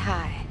fly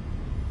high,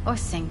 or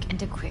sink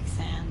into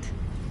quicksand.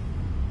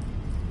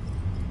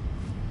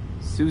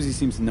 Susie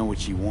seems to know what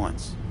she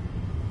wants.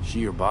 She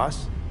your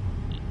boss?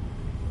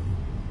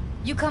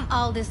 You come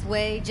all this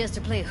way just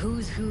to play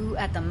who's who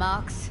at the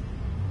mocks?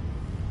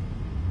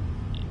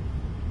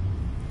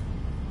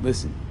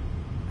 Listen,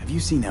 have you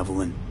seen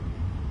Evelyn?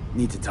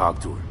 Need to talk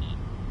to her.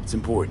 It's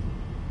important.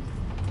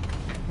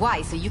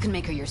 Why? So you can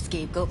make her your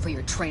scapegoat for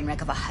your train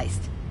wreck of a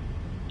heist?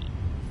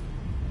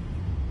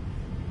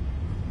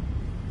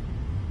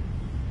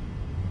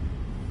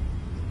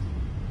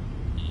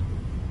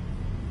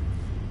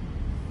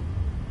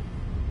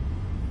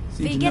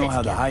 Seems to know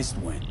how the heist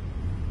went.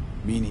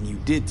 Meaning you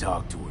did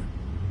talk to her.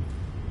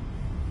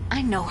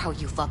 I know how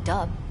you fucked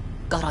up.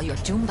 Got all your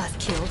Joombas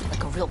killed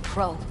like a real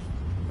pro.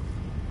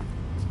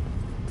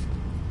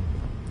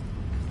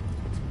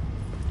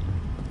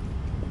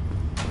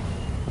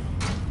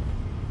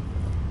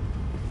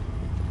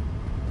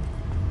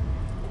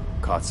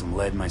 Caught some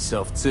lead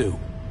myself, too.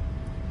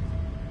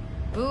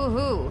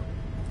 Boo-hoo.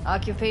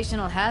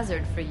 Occupational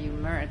hazard for you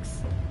mercs.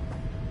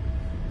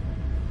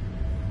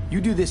 You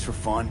do this for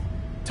fun?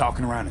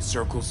 Talking around in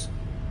circles?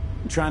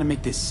 I'm trying to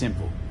make this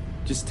simple.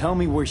 Just tell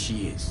me where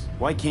she is.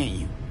 Why can't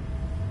you?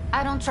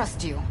 I don't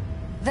trust you.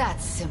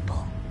 That's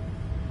simple.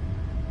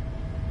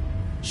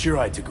 Sure,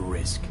 I took a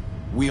risk.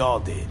 We all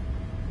did.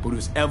 But it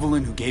was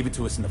Evelyn who gave it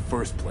to us in the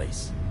first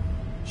place.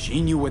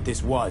 She knew what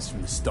this was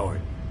from the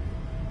start.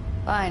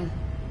 Fine.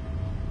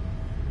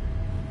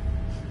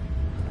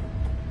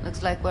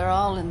 Looks like we're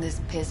all in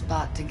this piss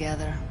pot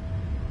together.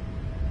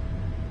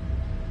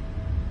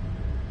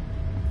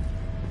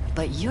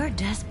 But you're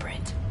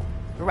desperate.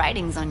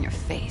 Writing's on your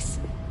face.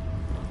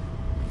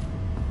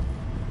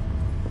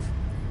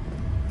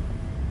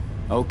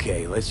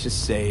 Okay, let's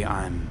just say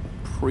I'm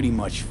pretty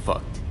much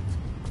fucked.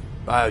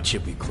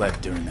 Biochip we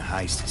cleft during the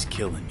heist is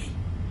killing me.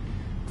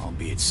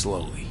 Albeit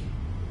slowly.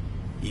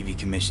 Evie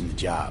commissioned the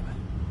job.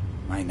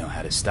 I know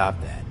how to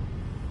stop that.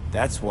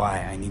 That's why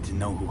I need to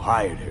know who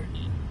hired her.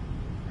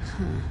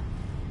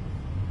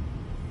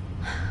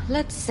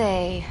 Let's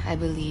say I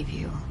believe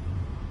you.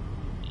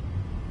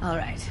 All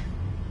right.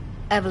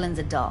 Evelyn's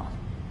a doll.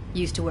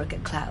 Used to work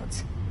at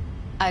Clouds.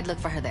 I'd look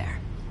for her there.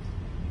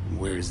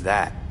 Where's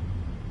that?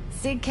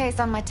 SIG case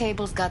on my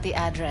table's got the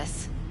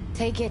address.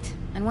 Take it,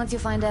 and once you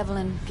find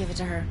Evelyn, give it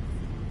to her.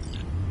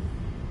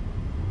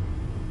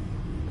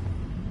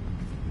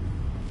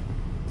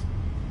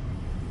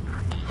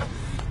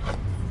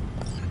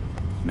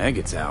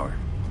 Mega Tower.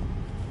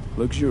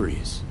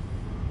 Luxurious.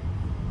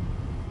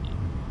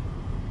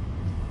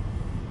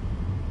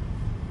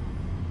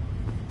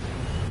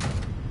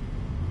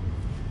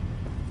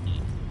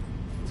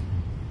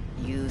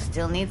 You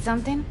still need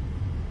something?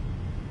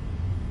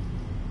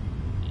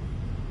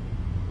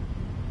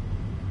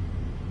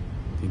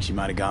 Think she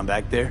might have gone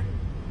back there?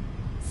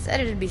 Said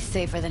it'd be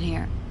safer than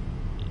here.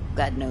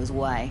 God knows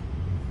why.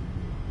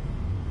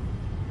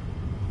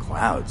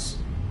 Clouds?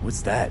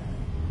 What's that?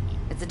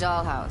 It's a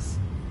dollhouse.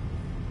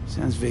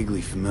 Sounds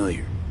vaguely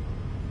familiar.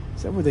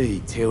 Is that where they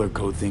tailor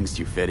code things to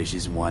your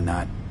fetishes and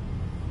whatnot?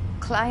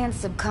 Client's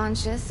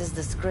subconscious is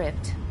the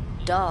script.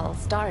 Doll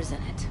stars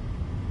in it.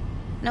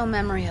 No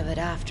memory of it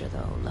after,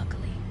 though,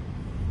 luckily.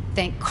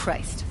 Thank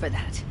Christ for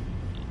that.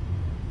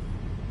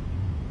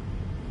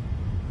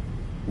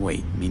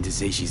 Wait, mean to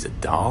say she's a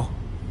doll?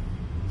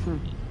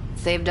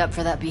 Saved up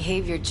for that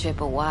behavior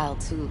chip a while,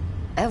 too.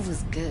 Ev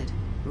was good.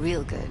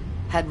 Real good.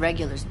 Had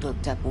regulars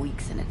booked up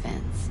weeks in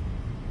advance.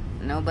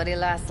 Nobody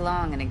lasts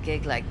long in a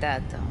gig like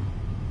that, though.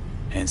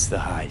 Hence the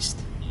heist.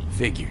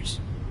 Figures.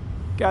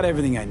 Got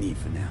everything I need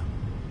for now.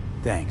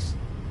 Thanks.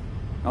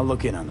 I'll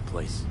look in on the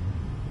place.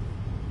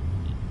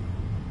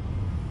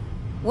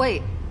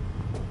 Wait.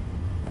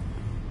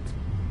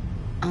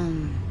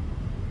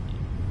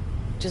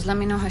 Just let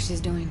me know how she's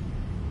doing.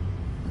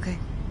 Okay?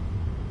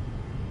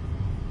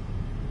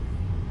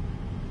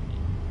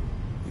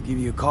 I'll give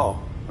you a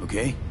call,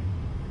 okay?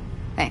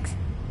 Thanks.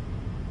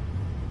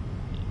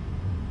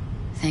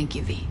 Thank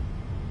you, V.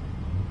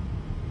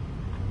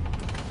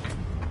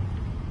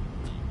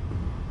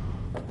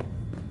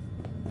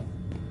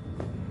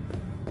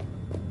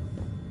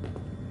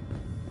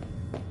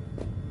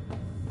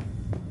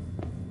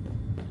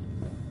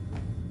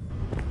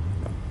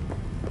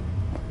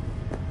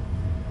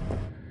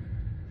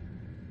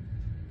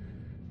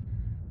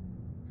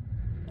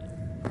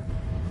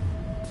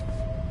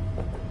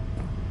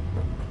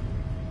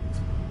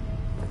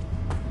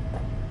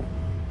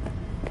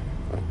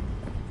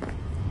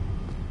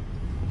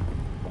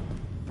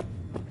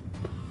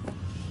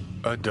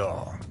 A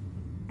doll.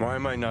 Why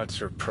am I not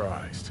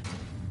surprised?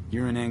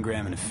 You're an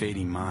engram and a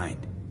fading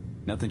mind.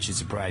 Nothing should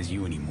surprise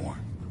you anymore.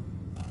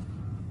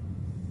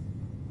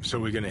 So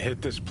we gonna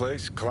hit this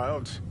place,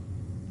 Clouds?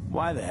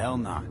 Why the hell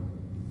not?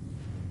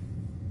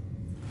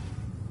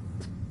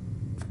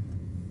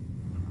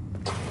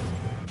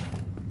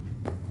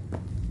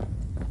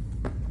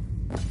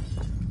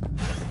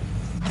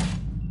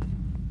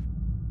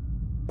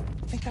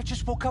 Think I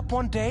just woke up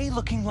one day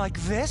looking like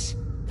this?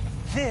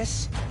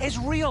 This is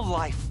real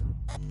life.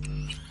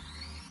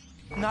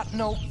 Not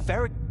no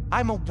very...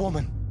 I'm a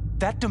woman.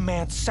 That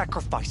demands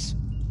sacrifice.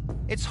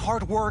 It's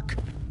hard work.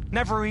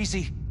 Never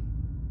easy.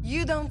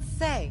 You don't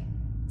say.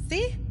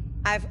 See?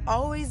 I've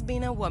always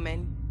been a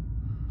woman.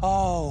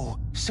 Oh,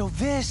 so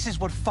this is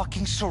what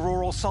fucking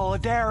sororal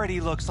solidarity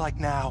looks like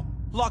now.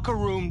 Locker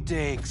room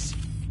digs.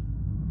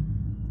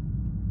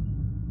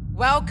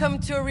 Welcome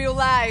to real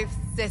life,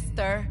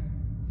 sister.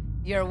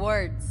 Your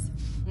words,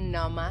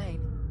 not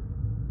mine.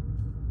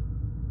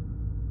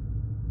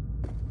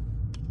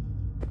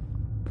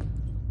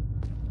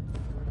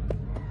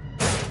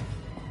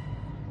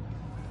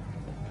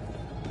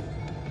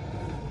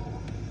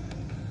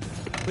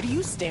 What are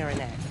you staring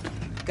at?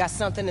 Got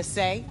something to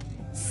say?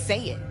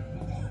 Say it.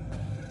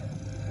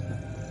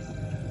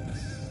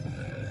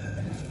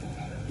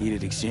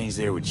 Heated exchange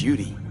there with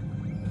Judy.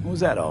 What was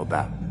that all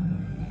about?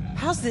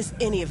 How's this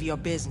any of your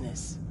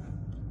business?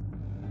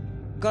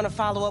 Gonna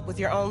follow up with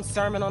your own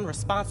sermon on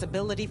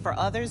responsibility for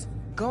others?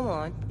 Go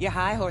on, your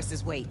high horse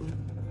is waiting.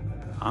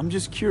 I'm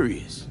just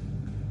curious.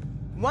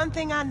 One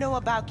thing I know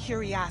about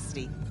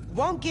curiosity,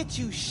 won't get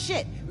you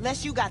shit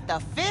unless you got the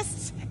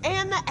fists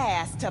and the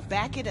ass to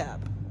back it up.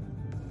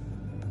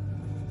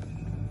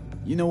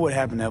 You know what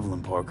happened to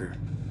Evelyn Parker?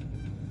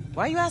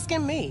 Why are you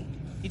asking me?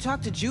 You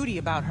talked to Judy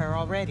about her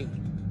already.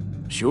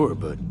 Sure,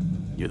 but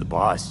you're the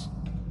boss.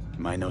 You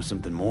might know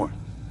something more.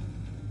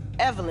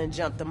 Evelyn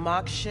jumped the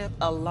Mox ship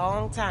a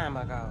long time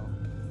ago.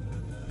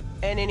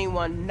 And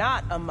anyone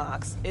not a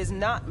Mox is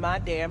not my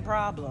damn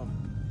problem.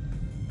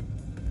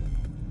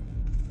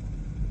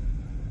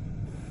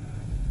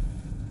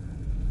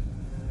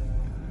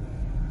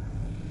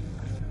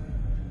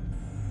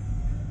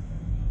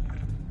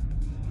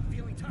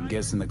 I'm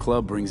guessing the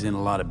club brings in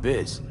a lot of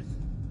biz.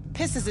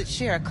 Pisses its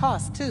share of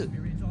cost, too.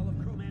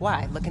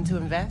 Why, looking to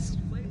invest?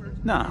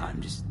 Nah,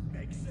 I'm just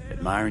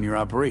admiring your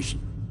operation.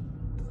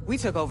 We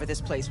took over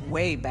this place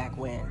way back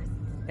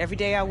when. Every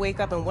day I wake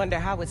up and wonder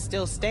how it's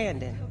still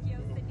standing.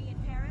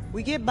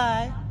 We get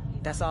by,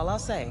 that's all I'll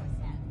say.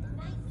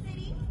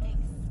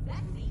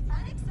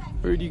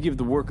 Heard you give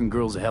the working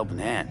girls a helping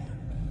hand.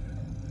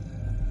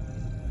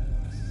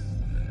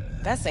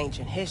 That's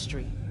ancient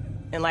history.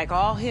 And like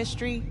all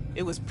history,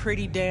 it was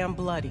pretty damn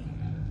bloody.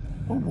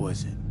 What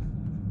was it?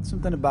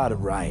 Something about a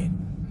riot.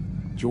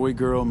 Joy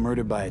girl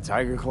murdered by a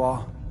tiger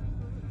claw?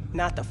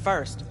 Not the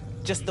first,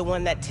 just the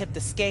one that tipped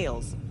the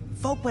scales.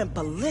 Folk went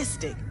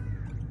ballistic.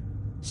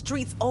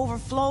 Streets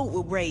overflowed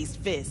with raised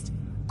fists.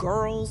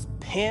 Girls,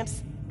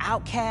 pimps,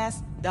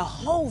 outcasts, the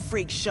whole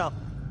freak show.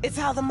 It's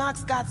how the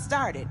Mox got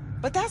started.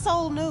 But that's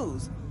old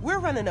news. We're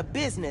running a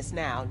business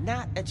now,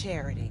 not a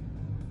charity.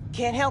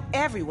 Can't help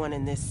everyone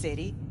in this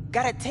city.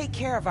 Gotta take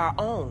care of our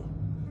own.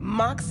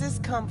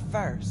 Moxes come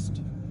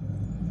first.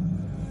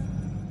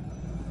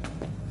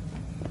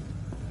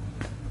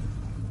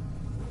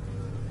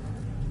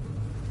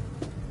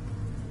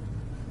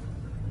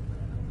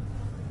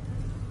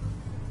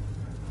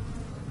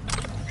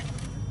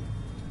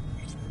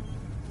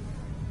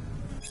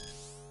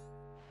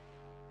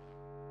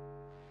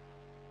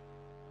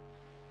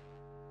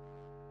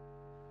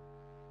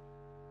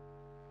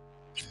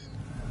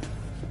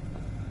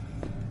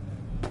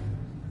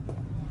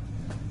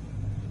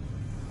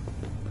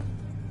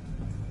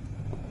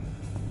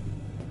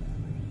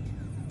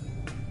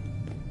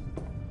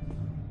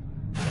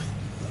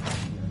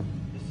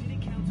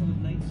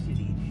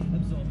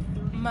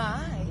 My,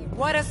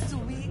 what a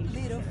sweet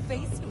little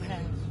face you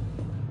have.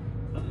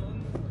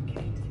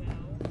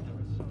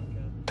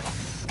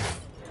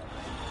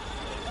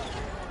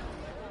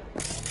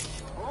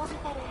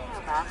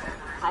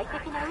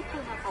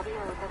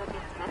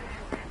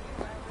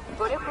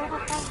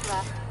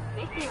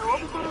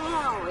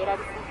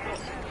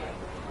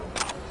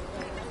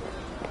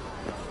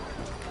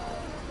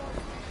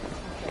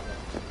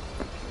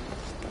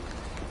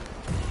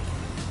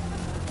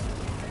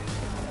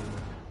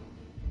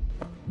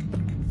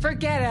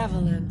 Forget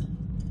Evelyn.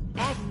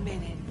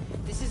 Admit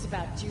it. This is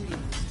about Judy.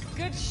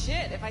 Good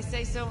shit, if I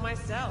say so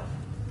myself.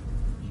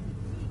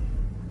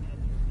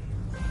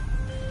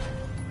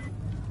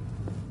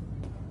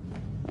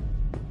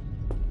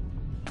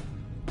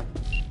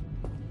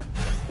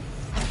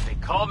 They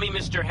call me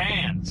Mr.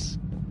 Hands.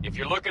 If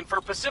you're looking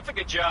for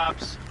Pacifica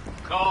jobs,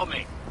 call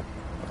me.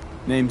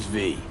 Name's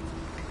V.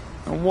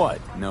 And what?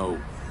 No,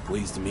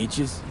 pleased to meet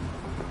yous?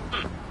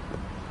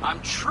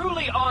 I'm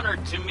truly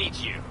honored to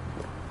meet you.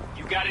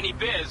 You got any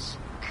biz,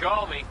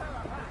 call me.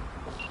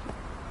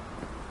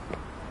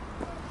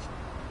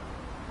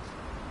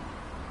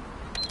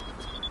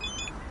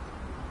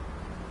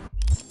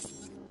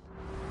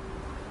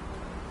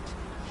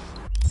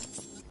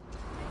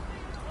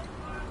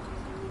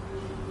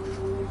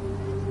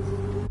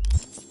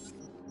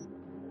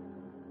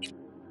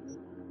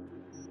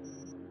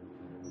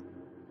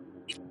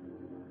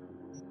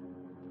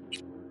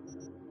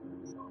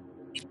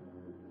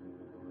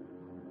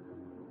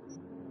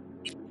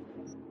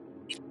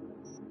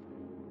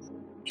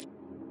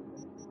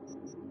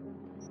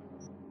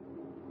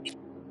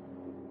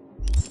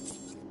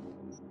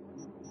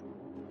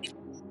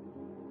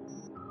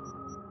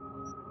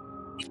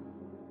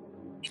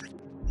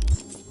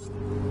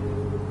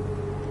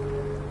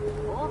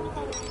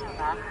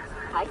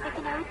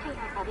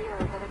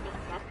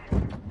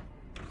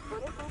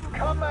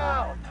 Come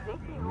out!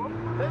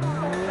 Let's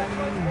go back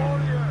like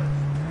warriors!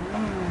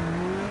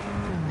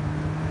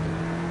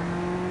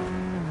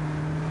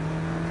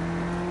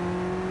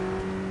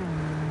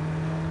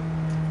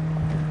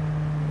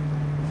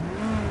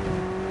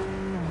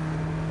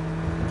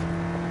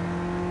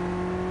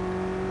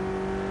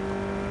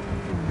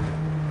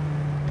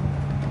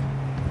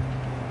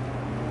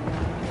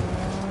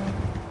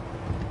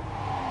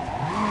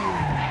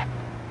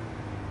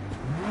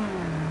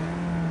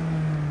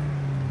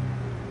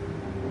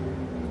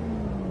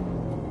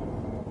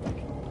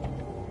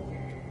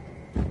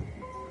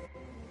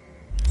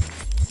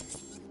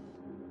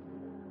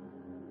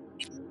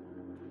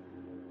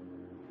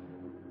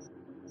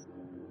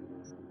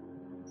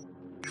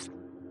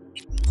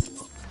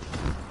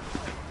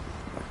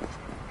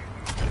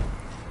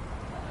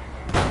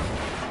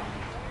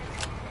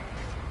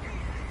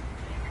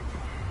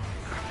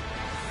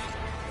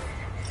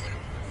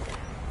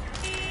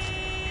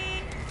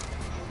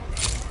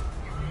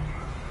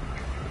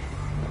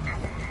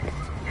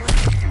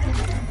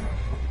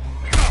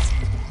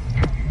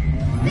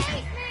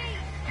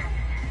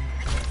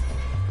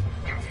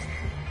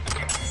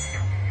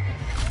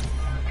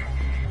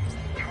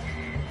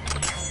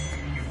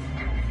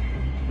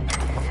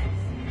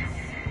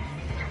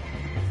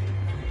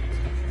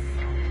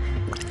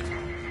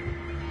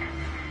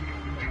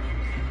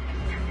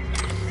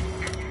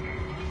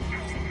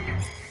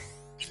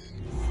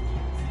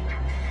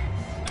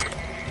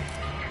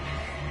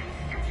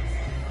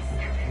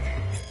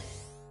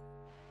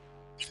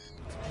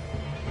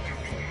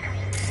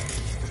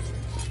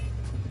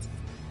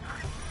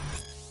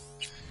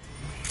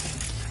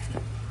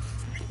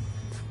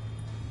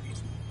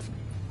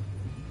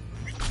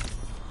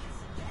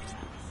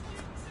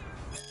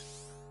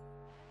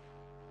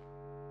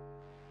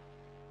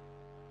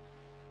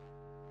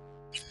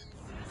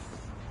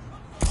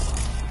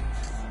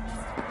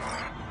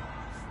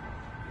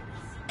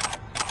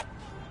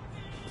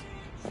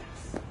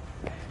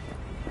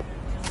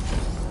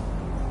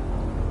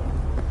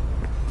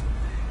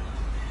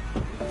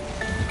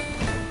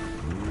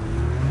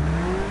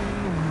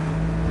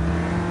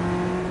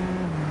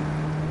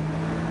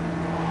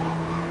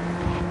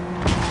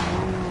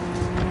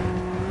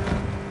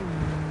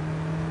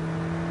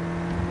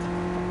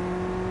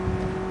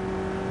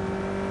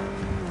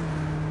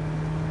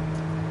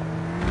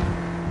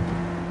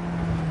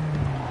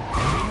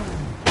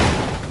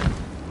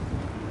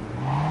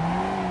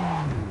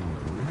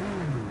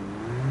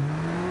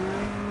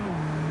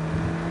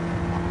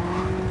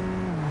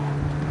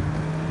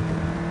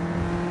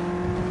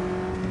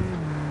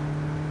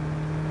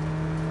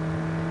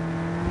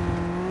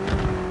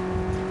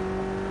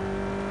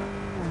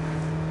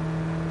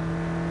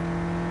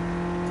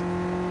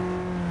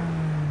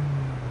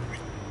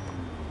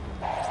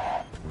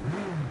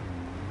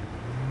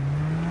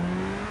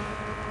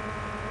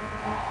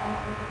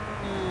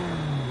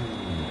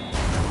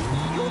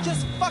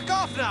 fuck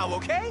off now,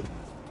 okay?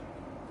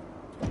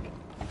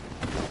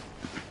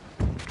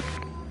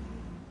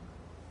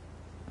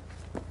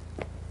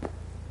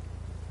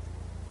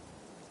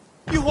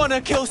 You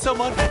wanna kill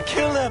someone?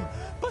 Kill him!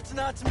 But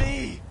not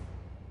me!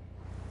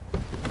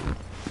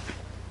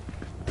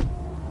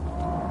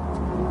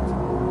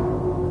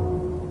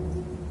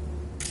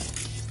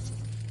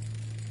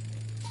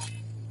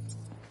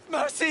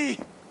 Mercy!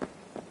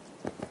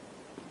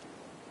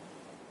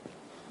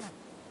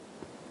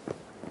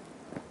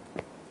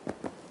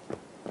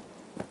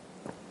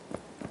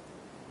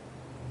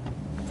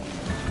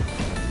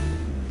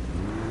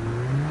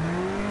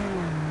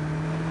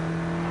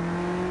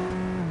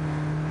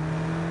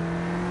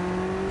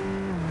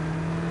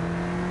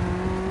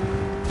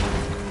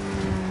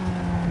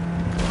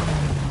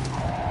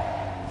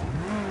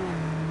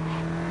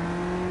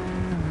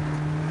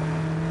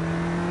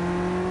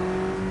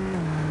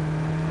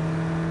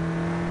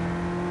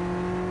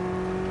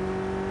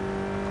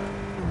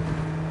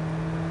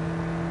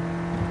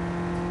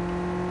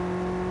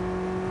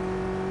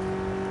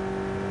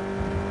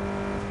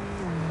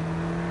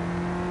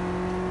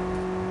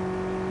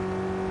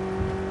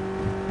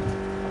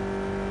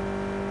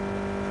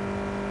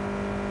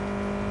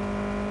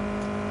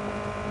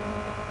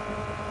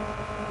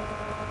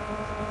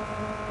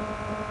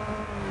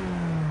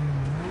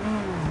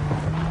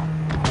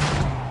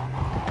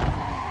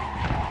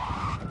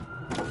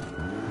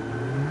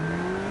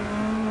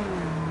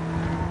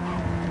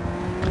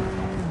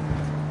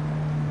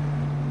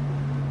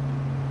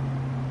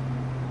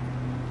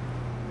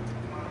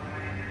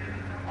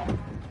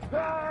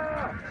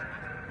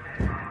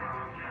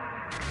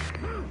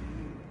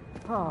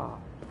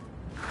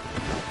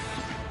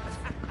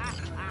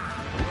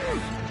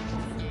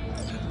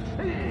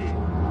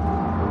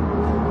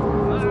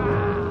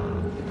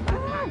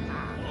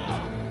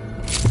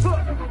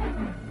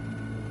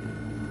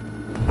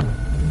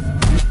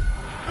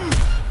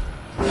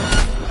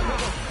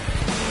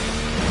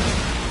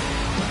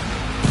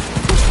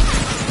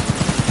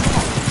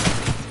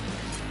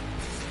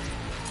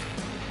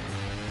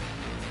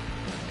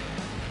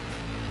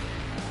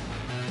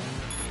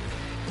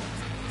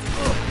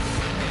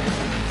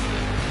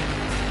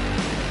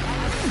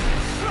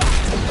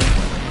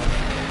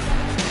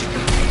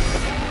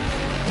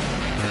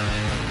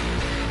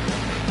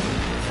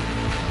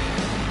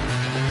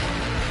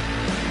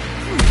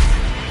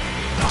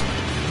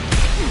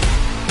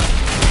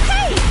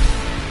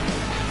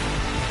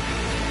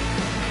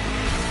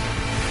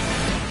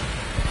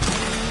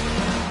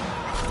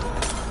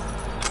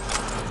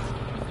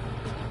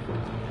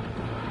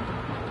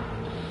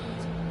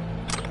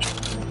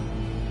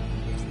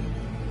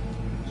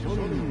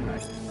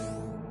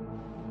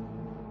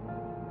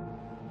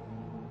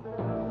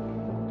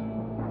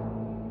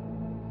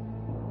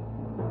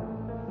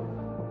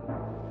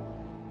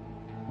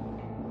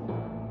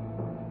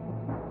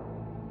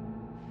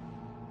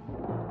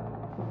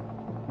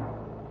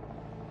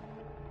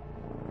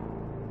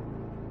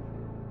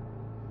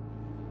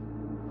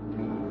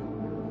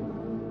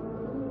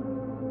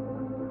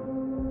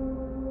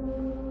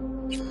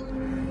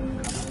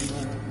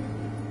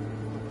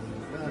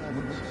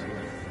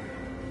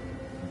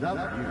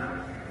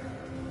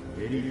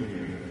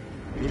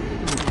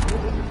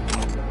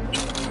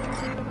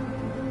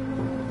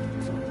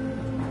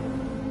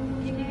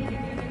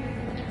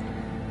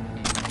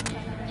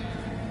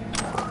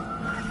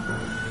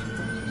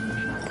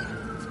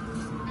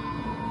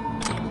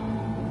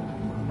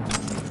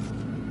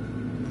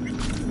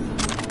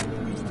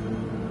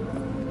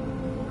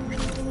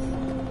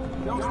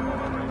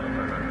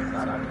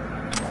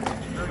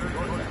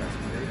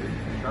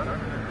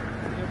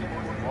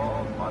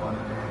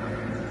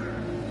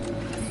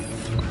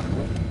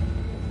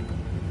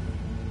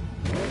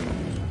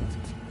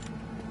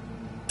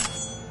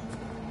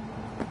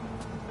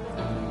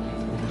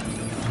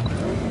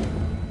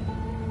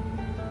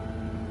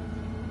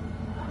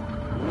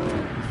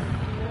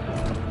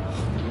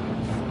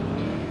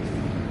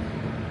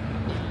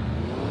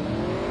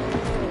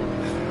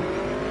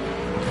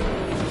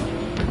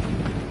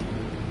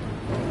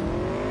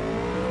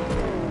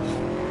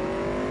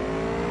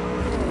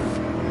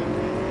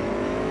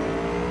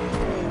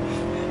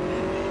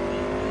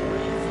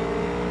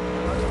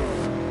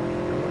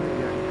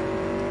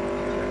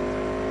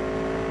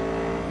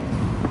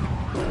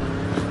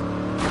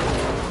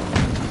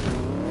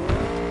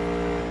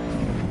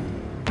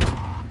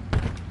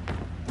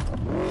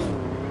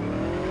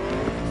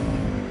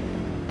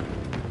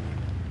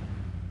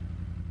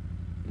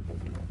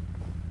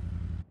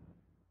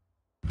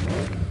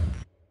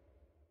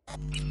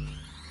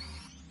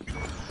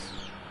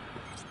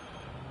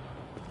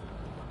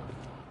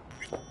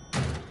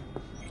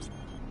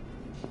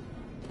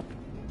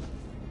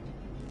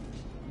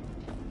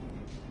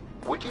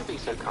 Would you be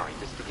so kind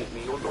as to give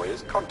me your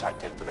lawyer's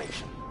contact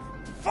information?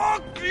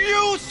 Fuck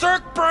you,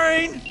 Cirque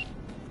Brain!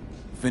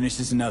 Finish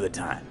this another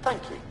time.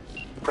 Thank you.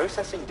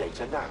 Processing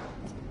data now.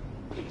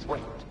 Please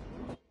wait.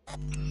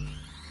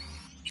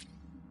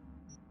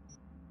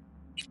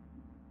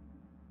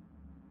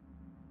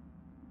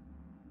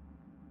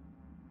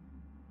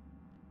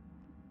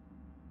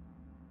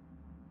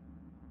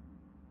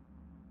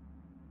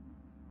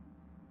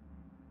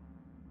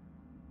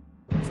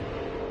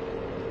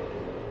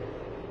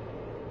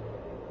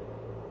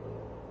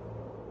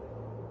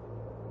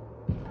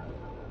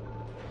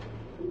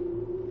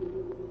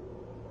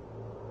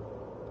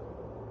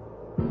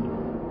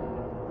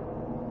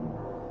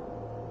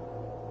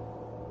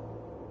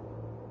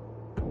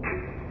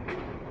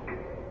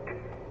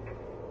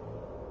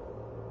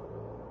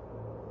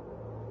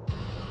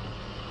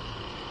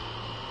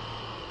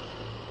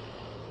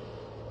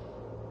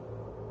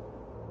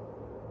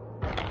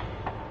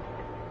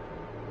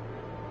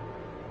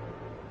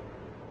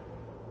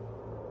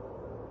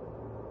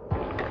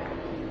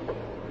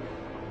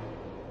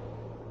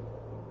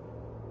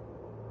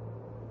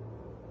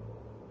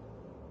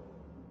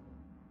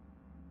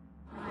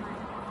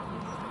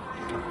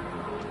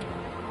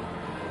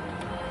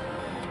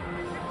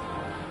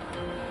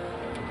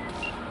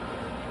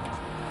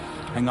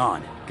 Hang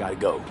on, gotta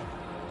go.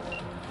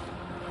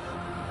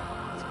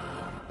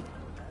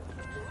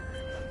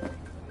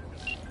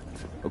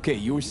 Okay,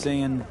 you were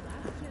saying...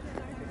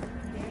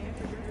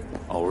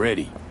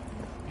 Already.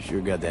 You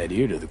sure got that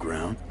ear to the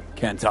ground.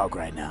 Can't talk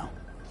right now.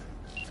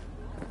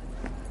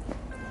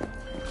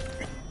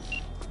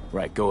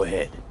 Right, go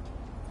ahead.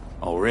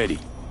 Already.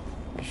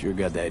 You sure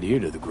got that ear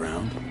to the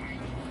ground.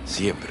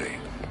 Siempre.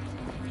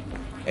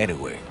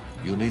 Anyway,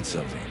 you need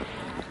something.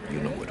 You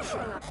know where to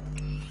find it.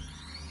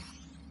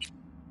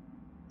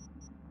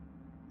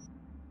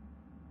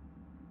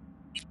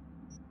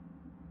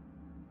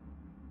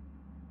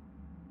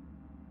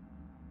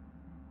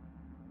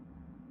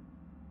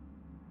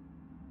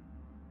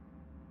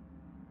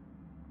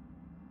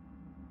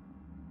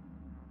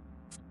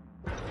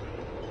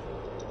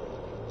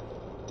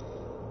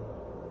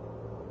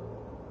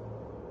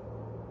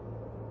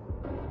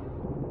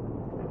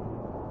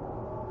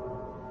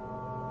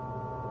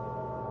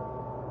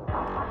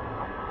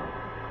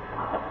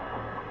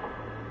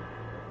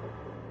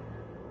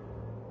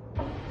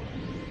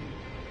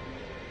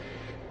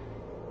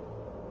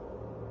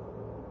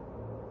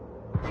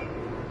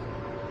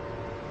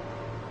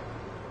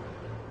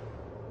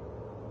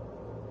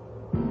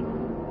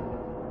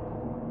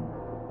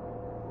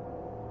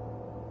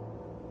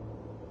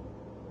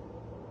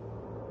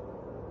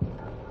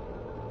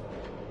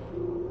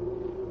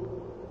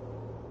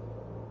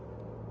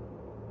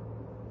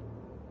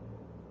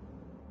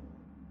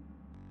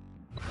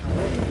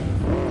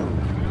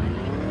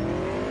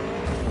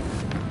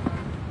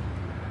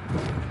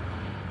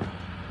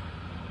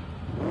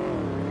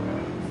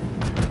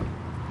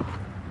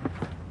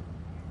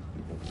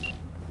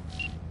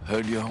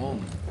 Heard you're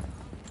home.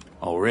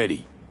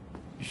 Already.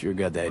 You sure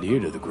got that ear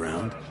to the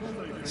ground.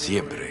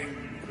 Siempre.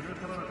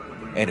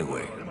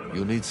 Anyway,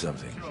 you need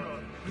something.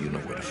 You know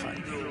where to find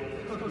me.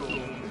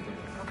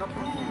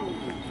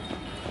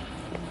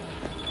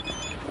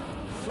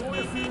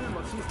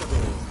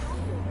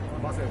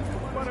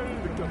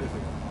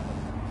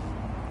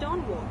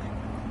 Don't walk.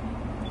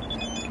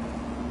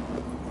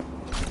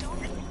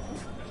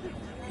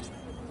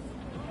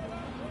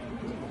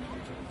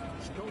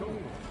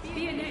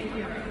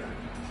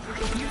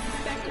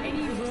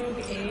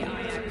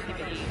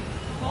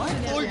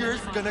 My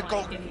lawyer's gonna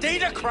go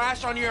data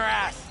crash on your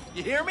ass.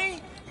 You hear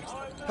me?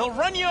 He'll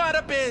run you out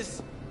of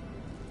biz.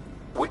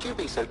 Would you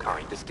be so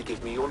kind as to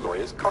give me your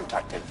lawyer's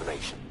contact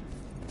information?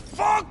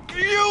 Fuck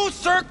you,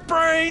 Cirque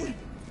Brain!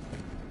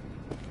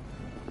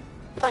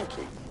 Thank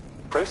you.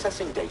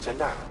 Processing data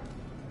now.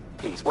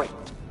 Please wait.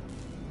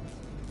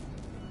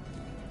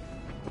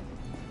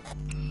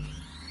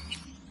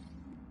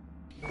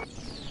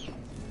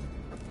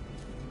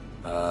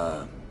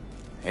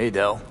 Hey,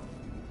 Del.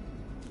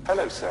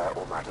 Hello, sir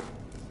or madam.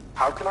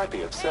 How can I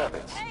be of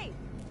service? Hey!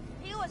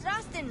 He was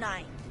Rustin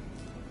 9.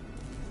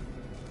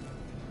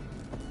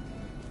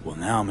 Well,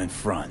 now I'm in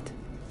front.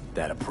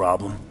 That a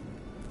problem?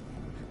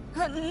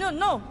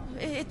 No,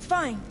 it's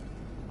fine.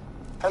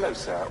 Hello,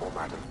 sir or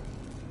madam.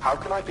 How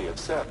can I be of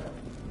service?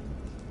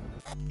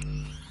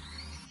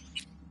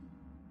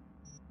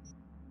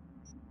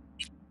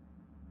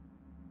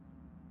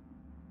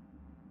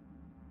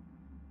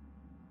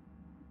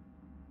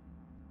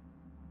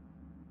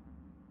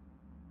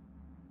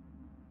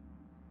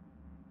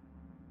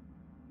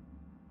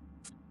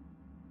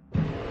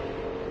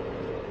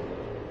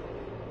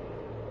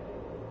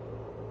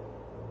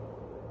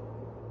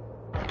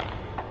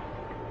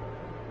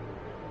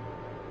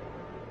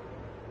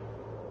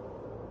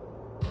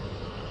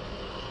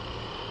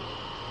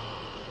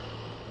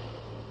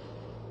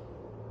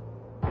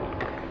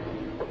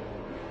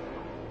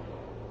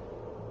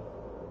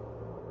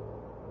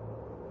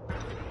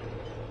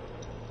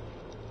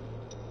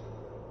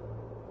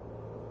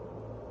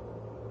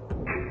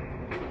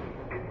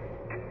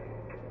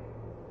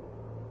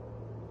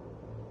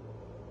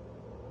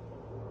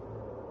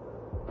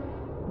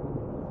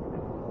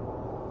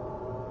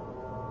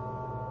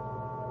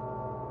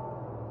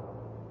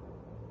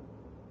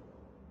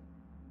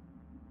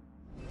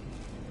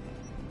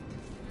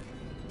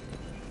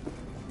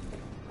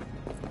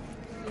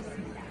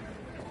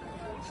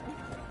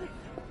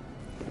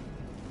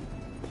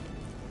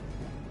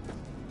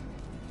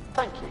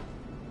 Thank you.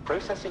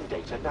 Processing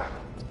data now.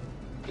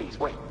 Please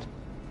wait.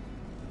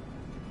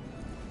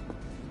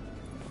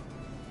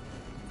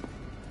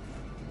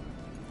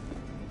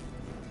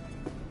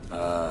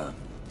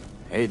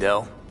 Hey,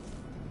 Del.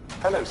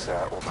 Hello,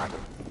 sir or madam.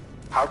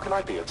 How can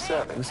I be of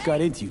service? What's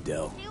got into you,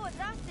 Del?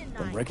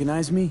 Don't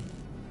recognize me?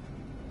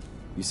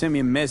 You sent me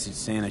a message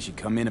saying I should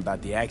come in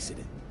about the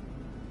accident.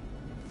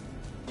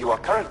 You are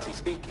currently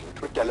speaking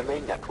to a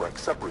Delamain network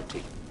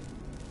subroutine.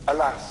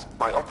 Alas,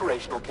 my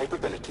operational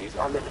capabilities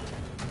are limited.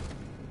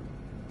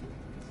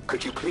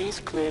 Could you please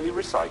clearly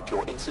recite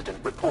your incident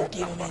report Don't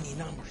give number? them any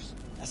numbers.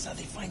 That's how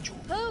they find you.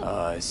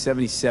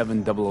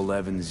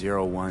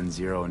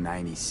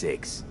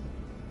 77-011-01096.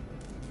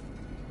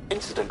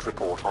 Incident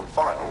report on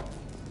file.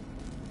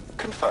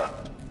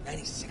 Confirmed.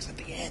 96 at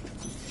the end.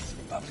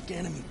 Public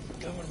enemy.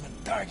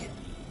 Government target.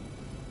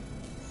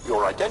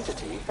 Your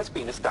identity has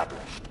been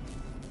established.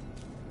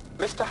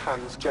 Mr.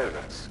 Hans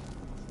Jonas,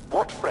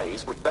 what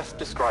phrase would best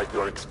describe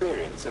your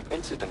experience of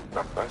incident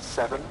number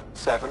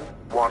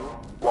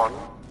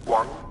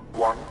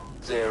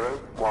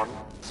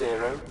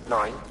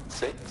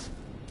 771111101096?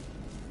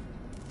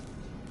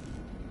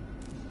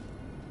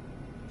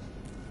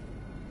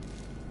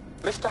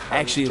 Mr. Hans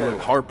Actually, a little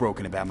Jonas.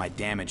 heartbroken about my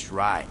damaged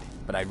ride,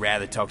 but I'd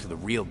rather talk to the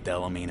real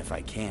Delamain if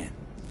I can.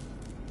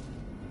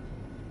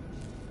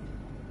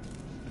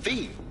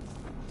 V.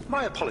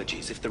 My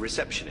apologies if the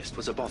receptionist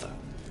was a bother.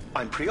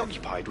 I'm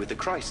preoccupied with the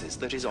crisis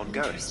that is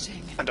ongoing,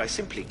 and I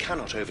simply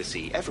cannot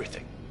oversee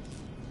everything.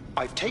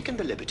 I've taken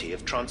the liberty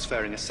of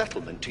transferring a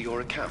settlement to your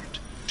account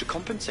to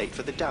compensate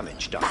for the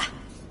damage done.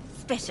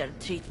 Special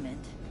treatment.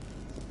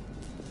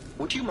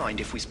 Would you mind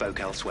if we spoke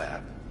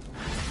elsewhere?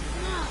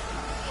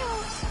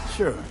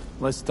 Sure,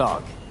 let's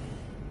talk.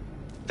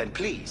 Then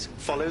please,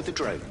 follow the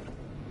drone.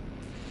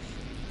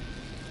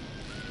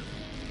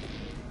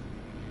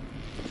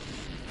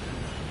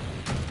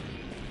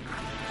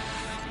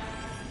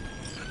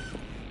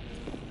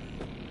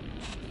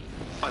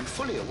 I'm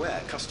fully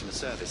aware customer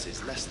service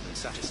is less than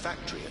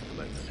satisfactory at the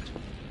moment.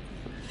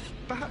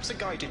 Perhaps a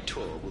guided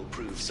tour will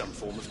prove some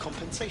form of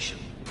compensation.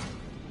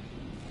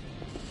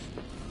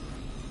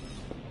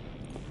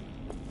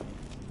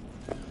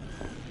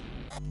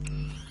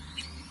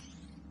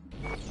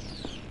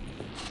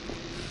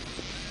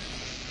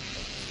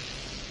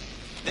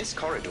 This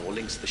corridor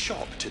links the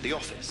shop to the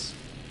office.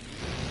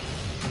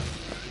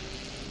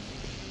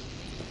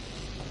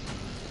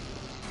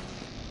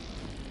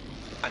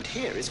 And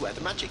here is where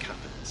the magic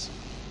happens.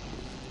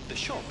 The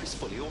shop is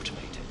fully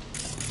automated.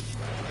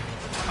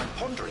 I'm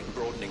pondering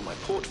broadening my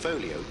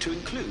portfolio to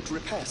include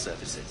repair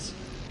services.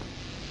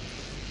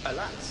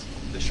 Alas,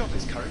 the shop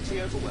is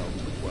currently overwhelmed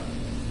with work.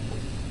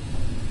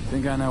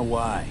 Think I know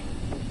why.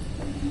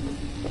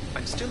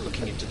 I'm still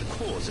looking into the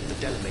cause of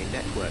the Delamain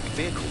network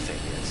vehicle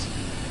failures.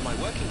 My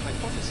working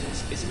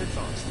hypothesis is an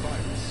advanced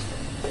virus.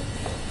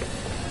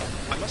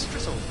 I must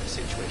resolve the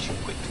situation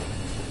quickly.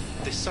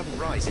 This sudden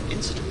rise in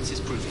incidents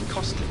is proving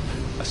costly,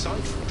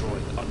 aside from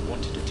drawing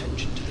unwanted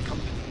attention to the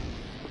company.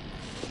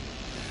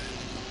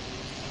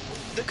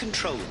 The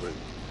control room.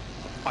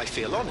 I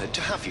feel honored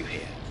to have you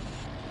here.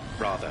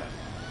 Rather,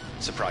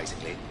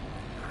 surprisingly.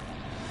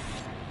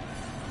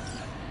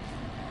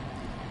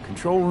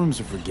 Control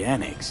rooms are for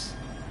Organics.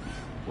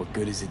 What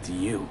good is it to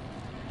you?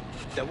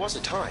 There was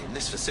a time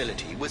this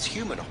facility was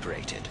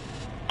human-operated.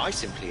 I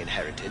simply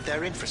inherited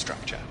their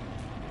infrastructure.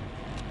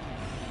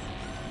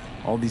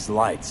 All these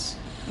lights,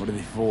 what are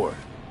they for?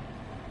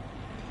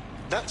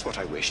 That's what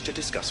I wish to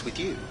discuss with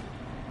you.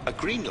 A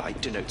green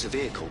light denotes a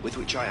vehicle with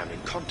which I am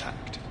in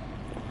contact.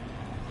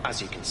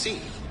 As you can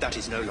see, that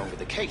is no longer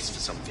the case for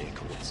some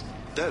vehicles.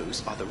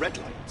 Those are the red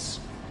lights.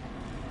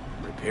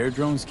 Repair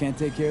drones can't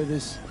take care of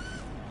this?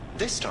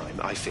 This time,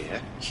 I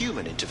fear,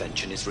 human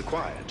intervention is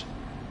required.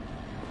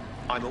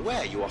 I'm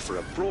aware you offer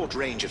a broad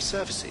range of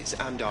services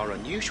and are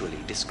unusually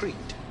discreet.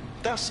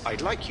 Thus,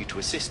 I'd like you to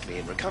assist me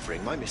in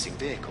recovering my missing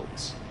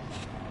vehicles.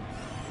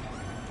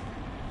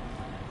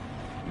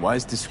 Why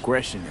is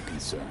discretion a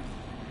concern?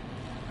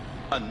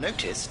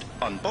 Unnoticed,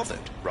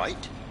 unbothered,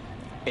 right?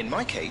 In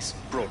my case,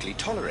 broadly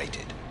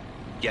tolerated.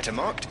 Yet a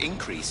marked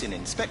increase in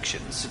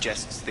inspections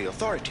suggests the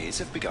authorities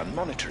have begun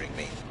monitoring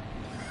me.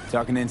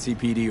 Talking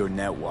NCPD or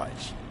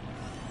Netwatch?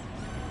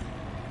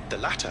 The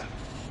latter.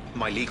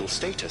 My legal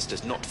status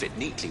does not fit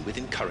neatly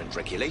within current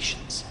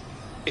regulations.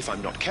 If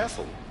I'm not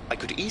careful, I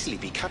could easily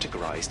be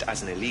categorized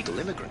as an illegal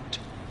immigrant.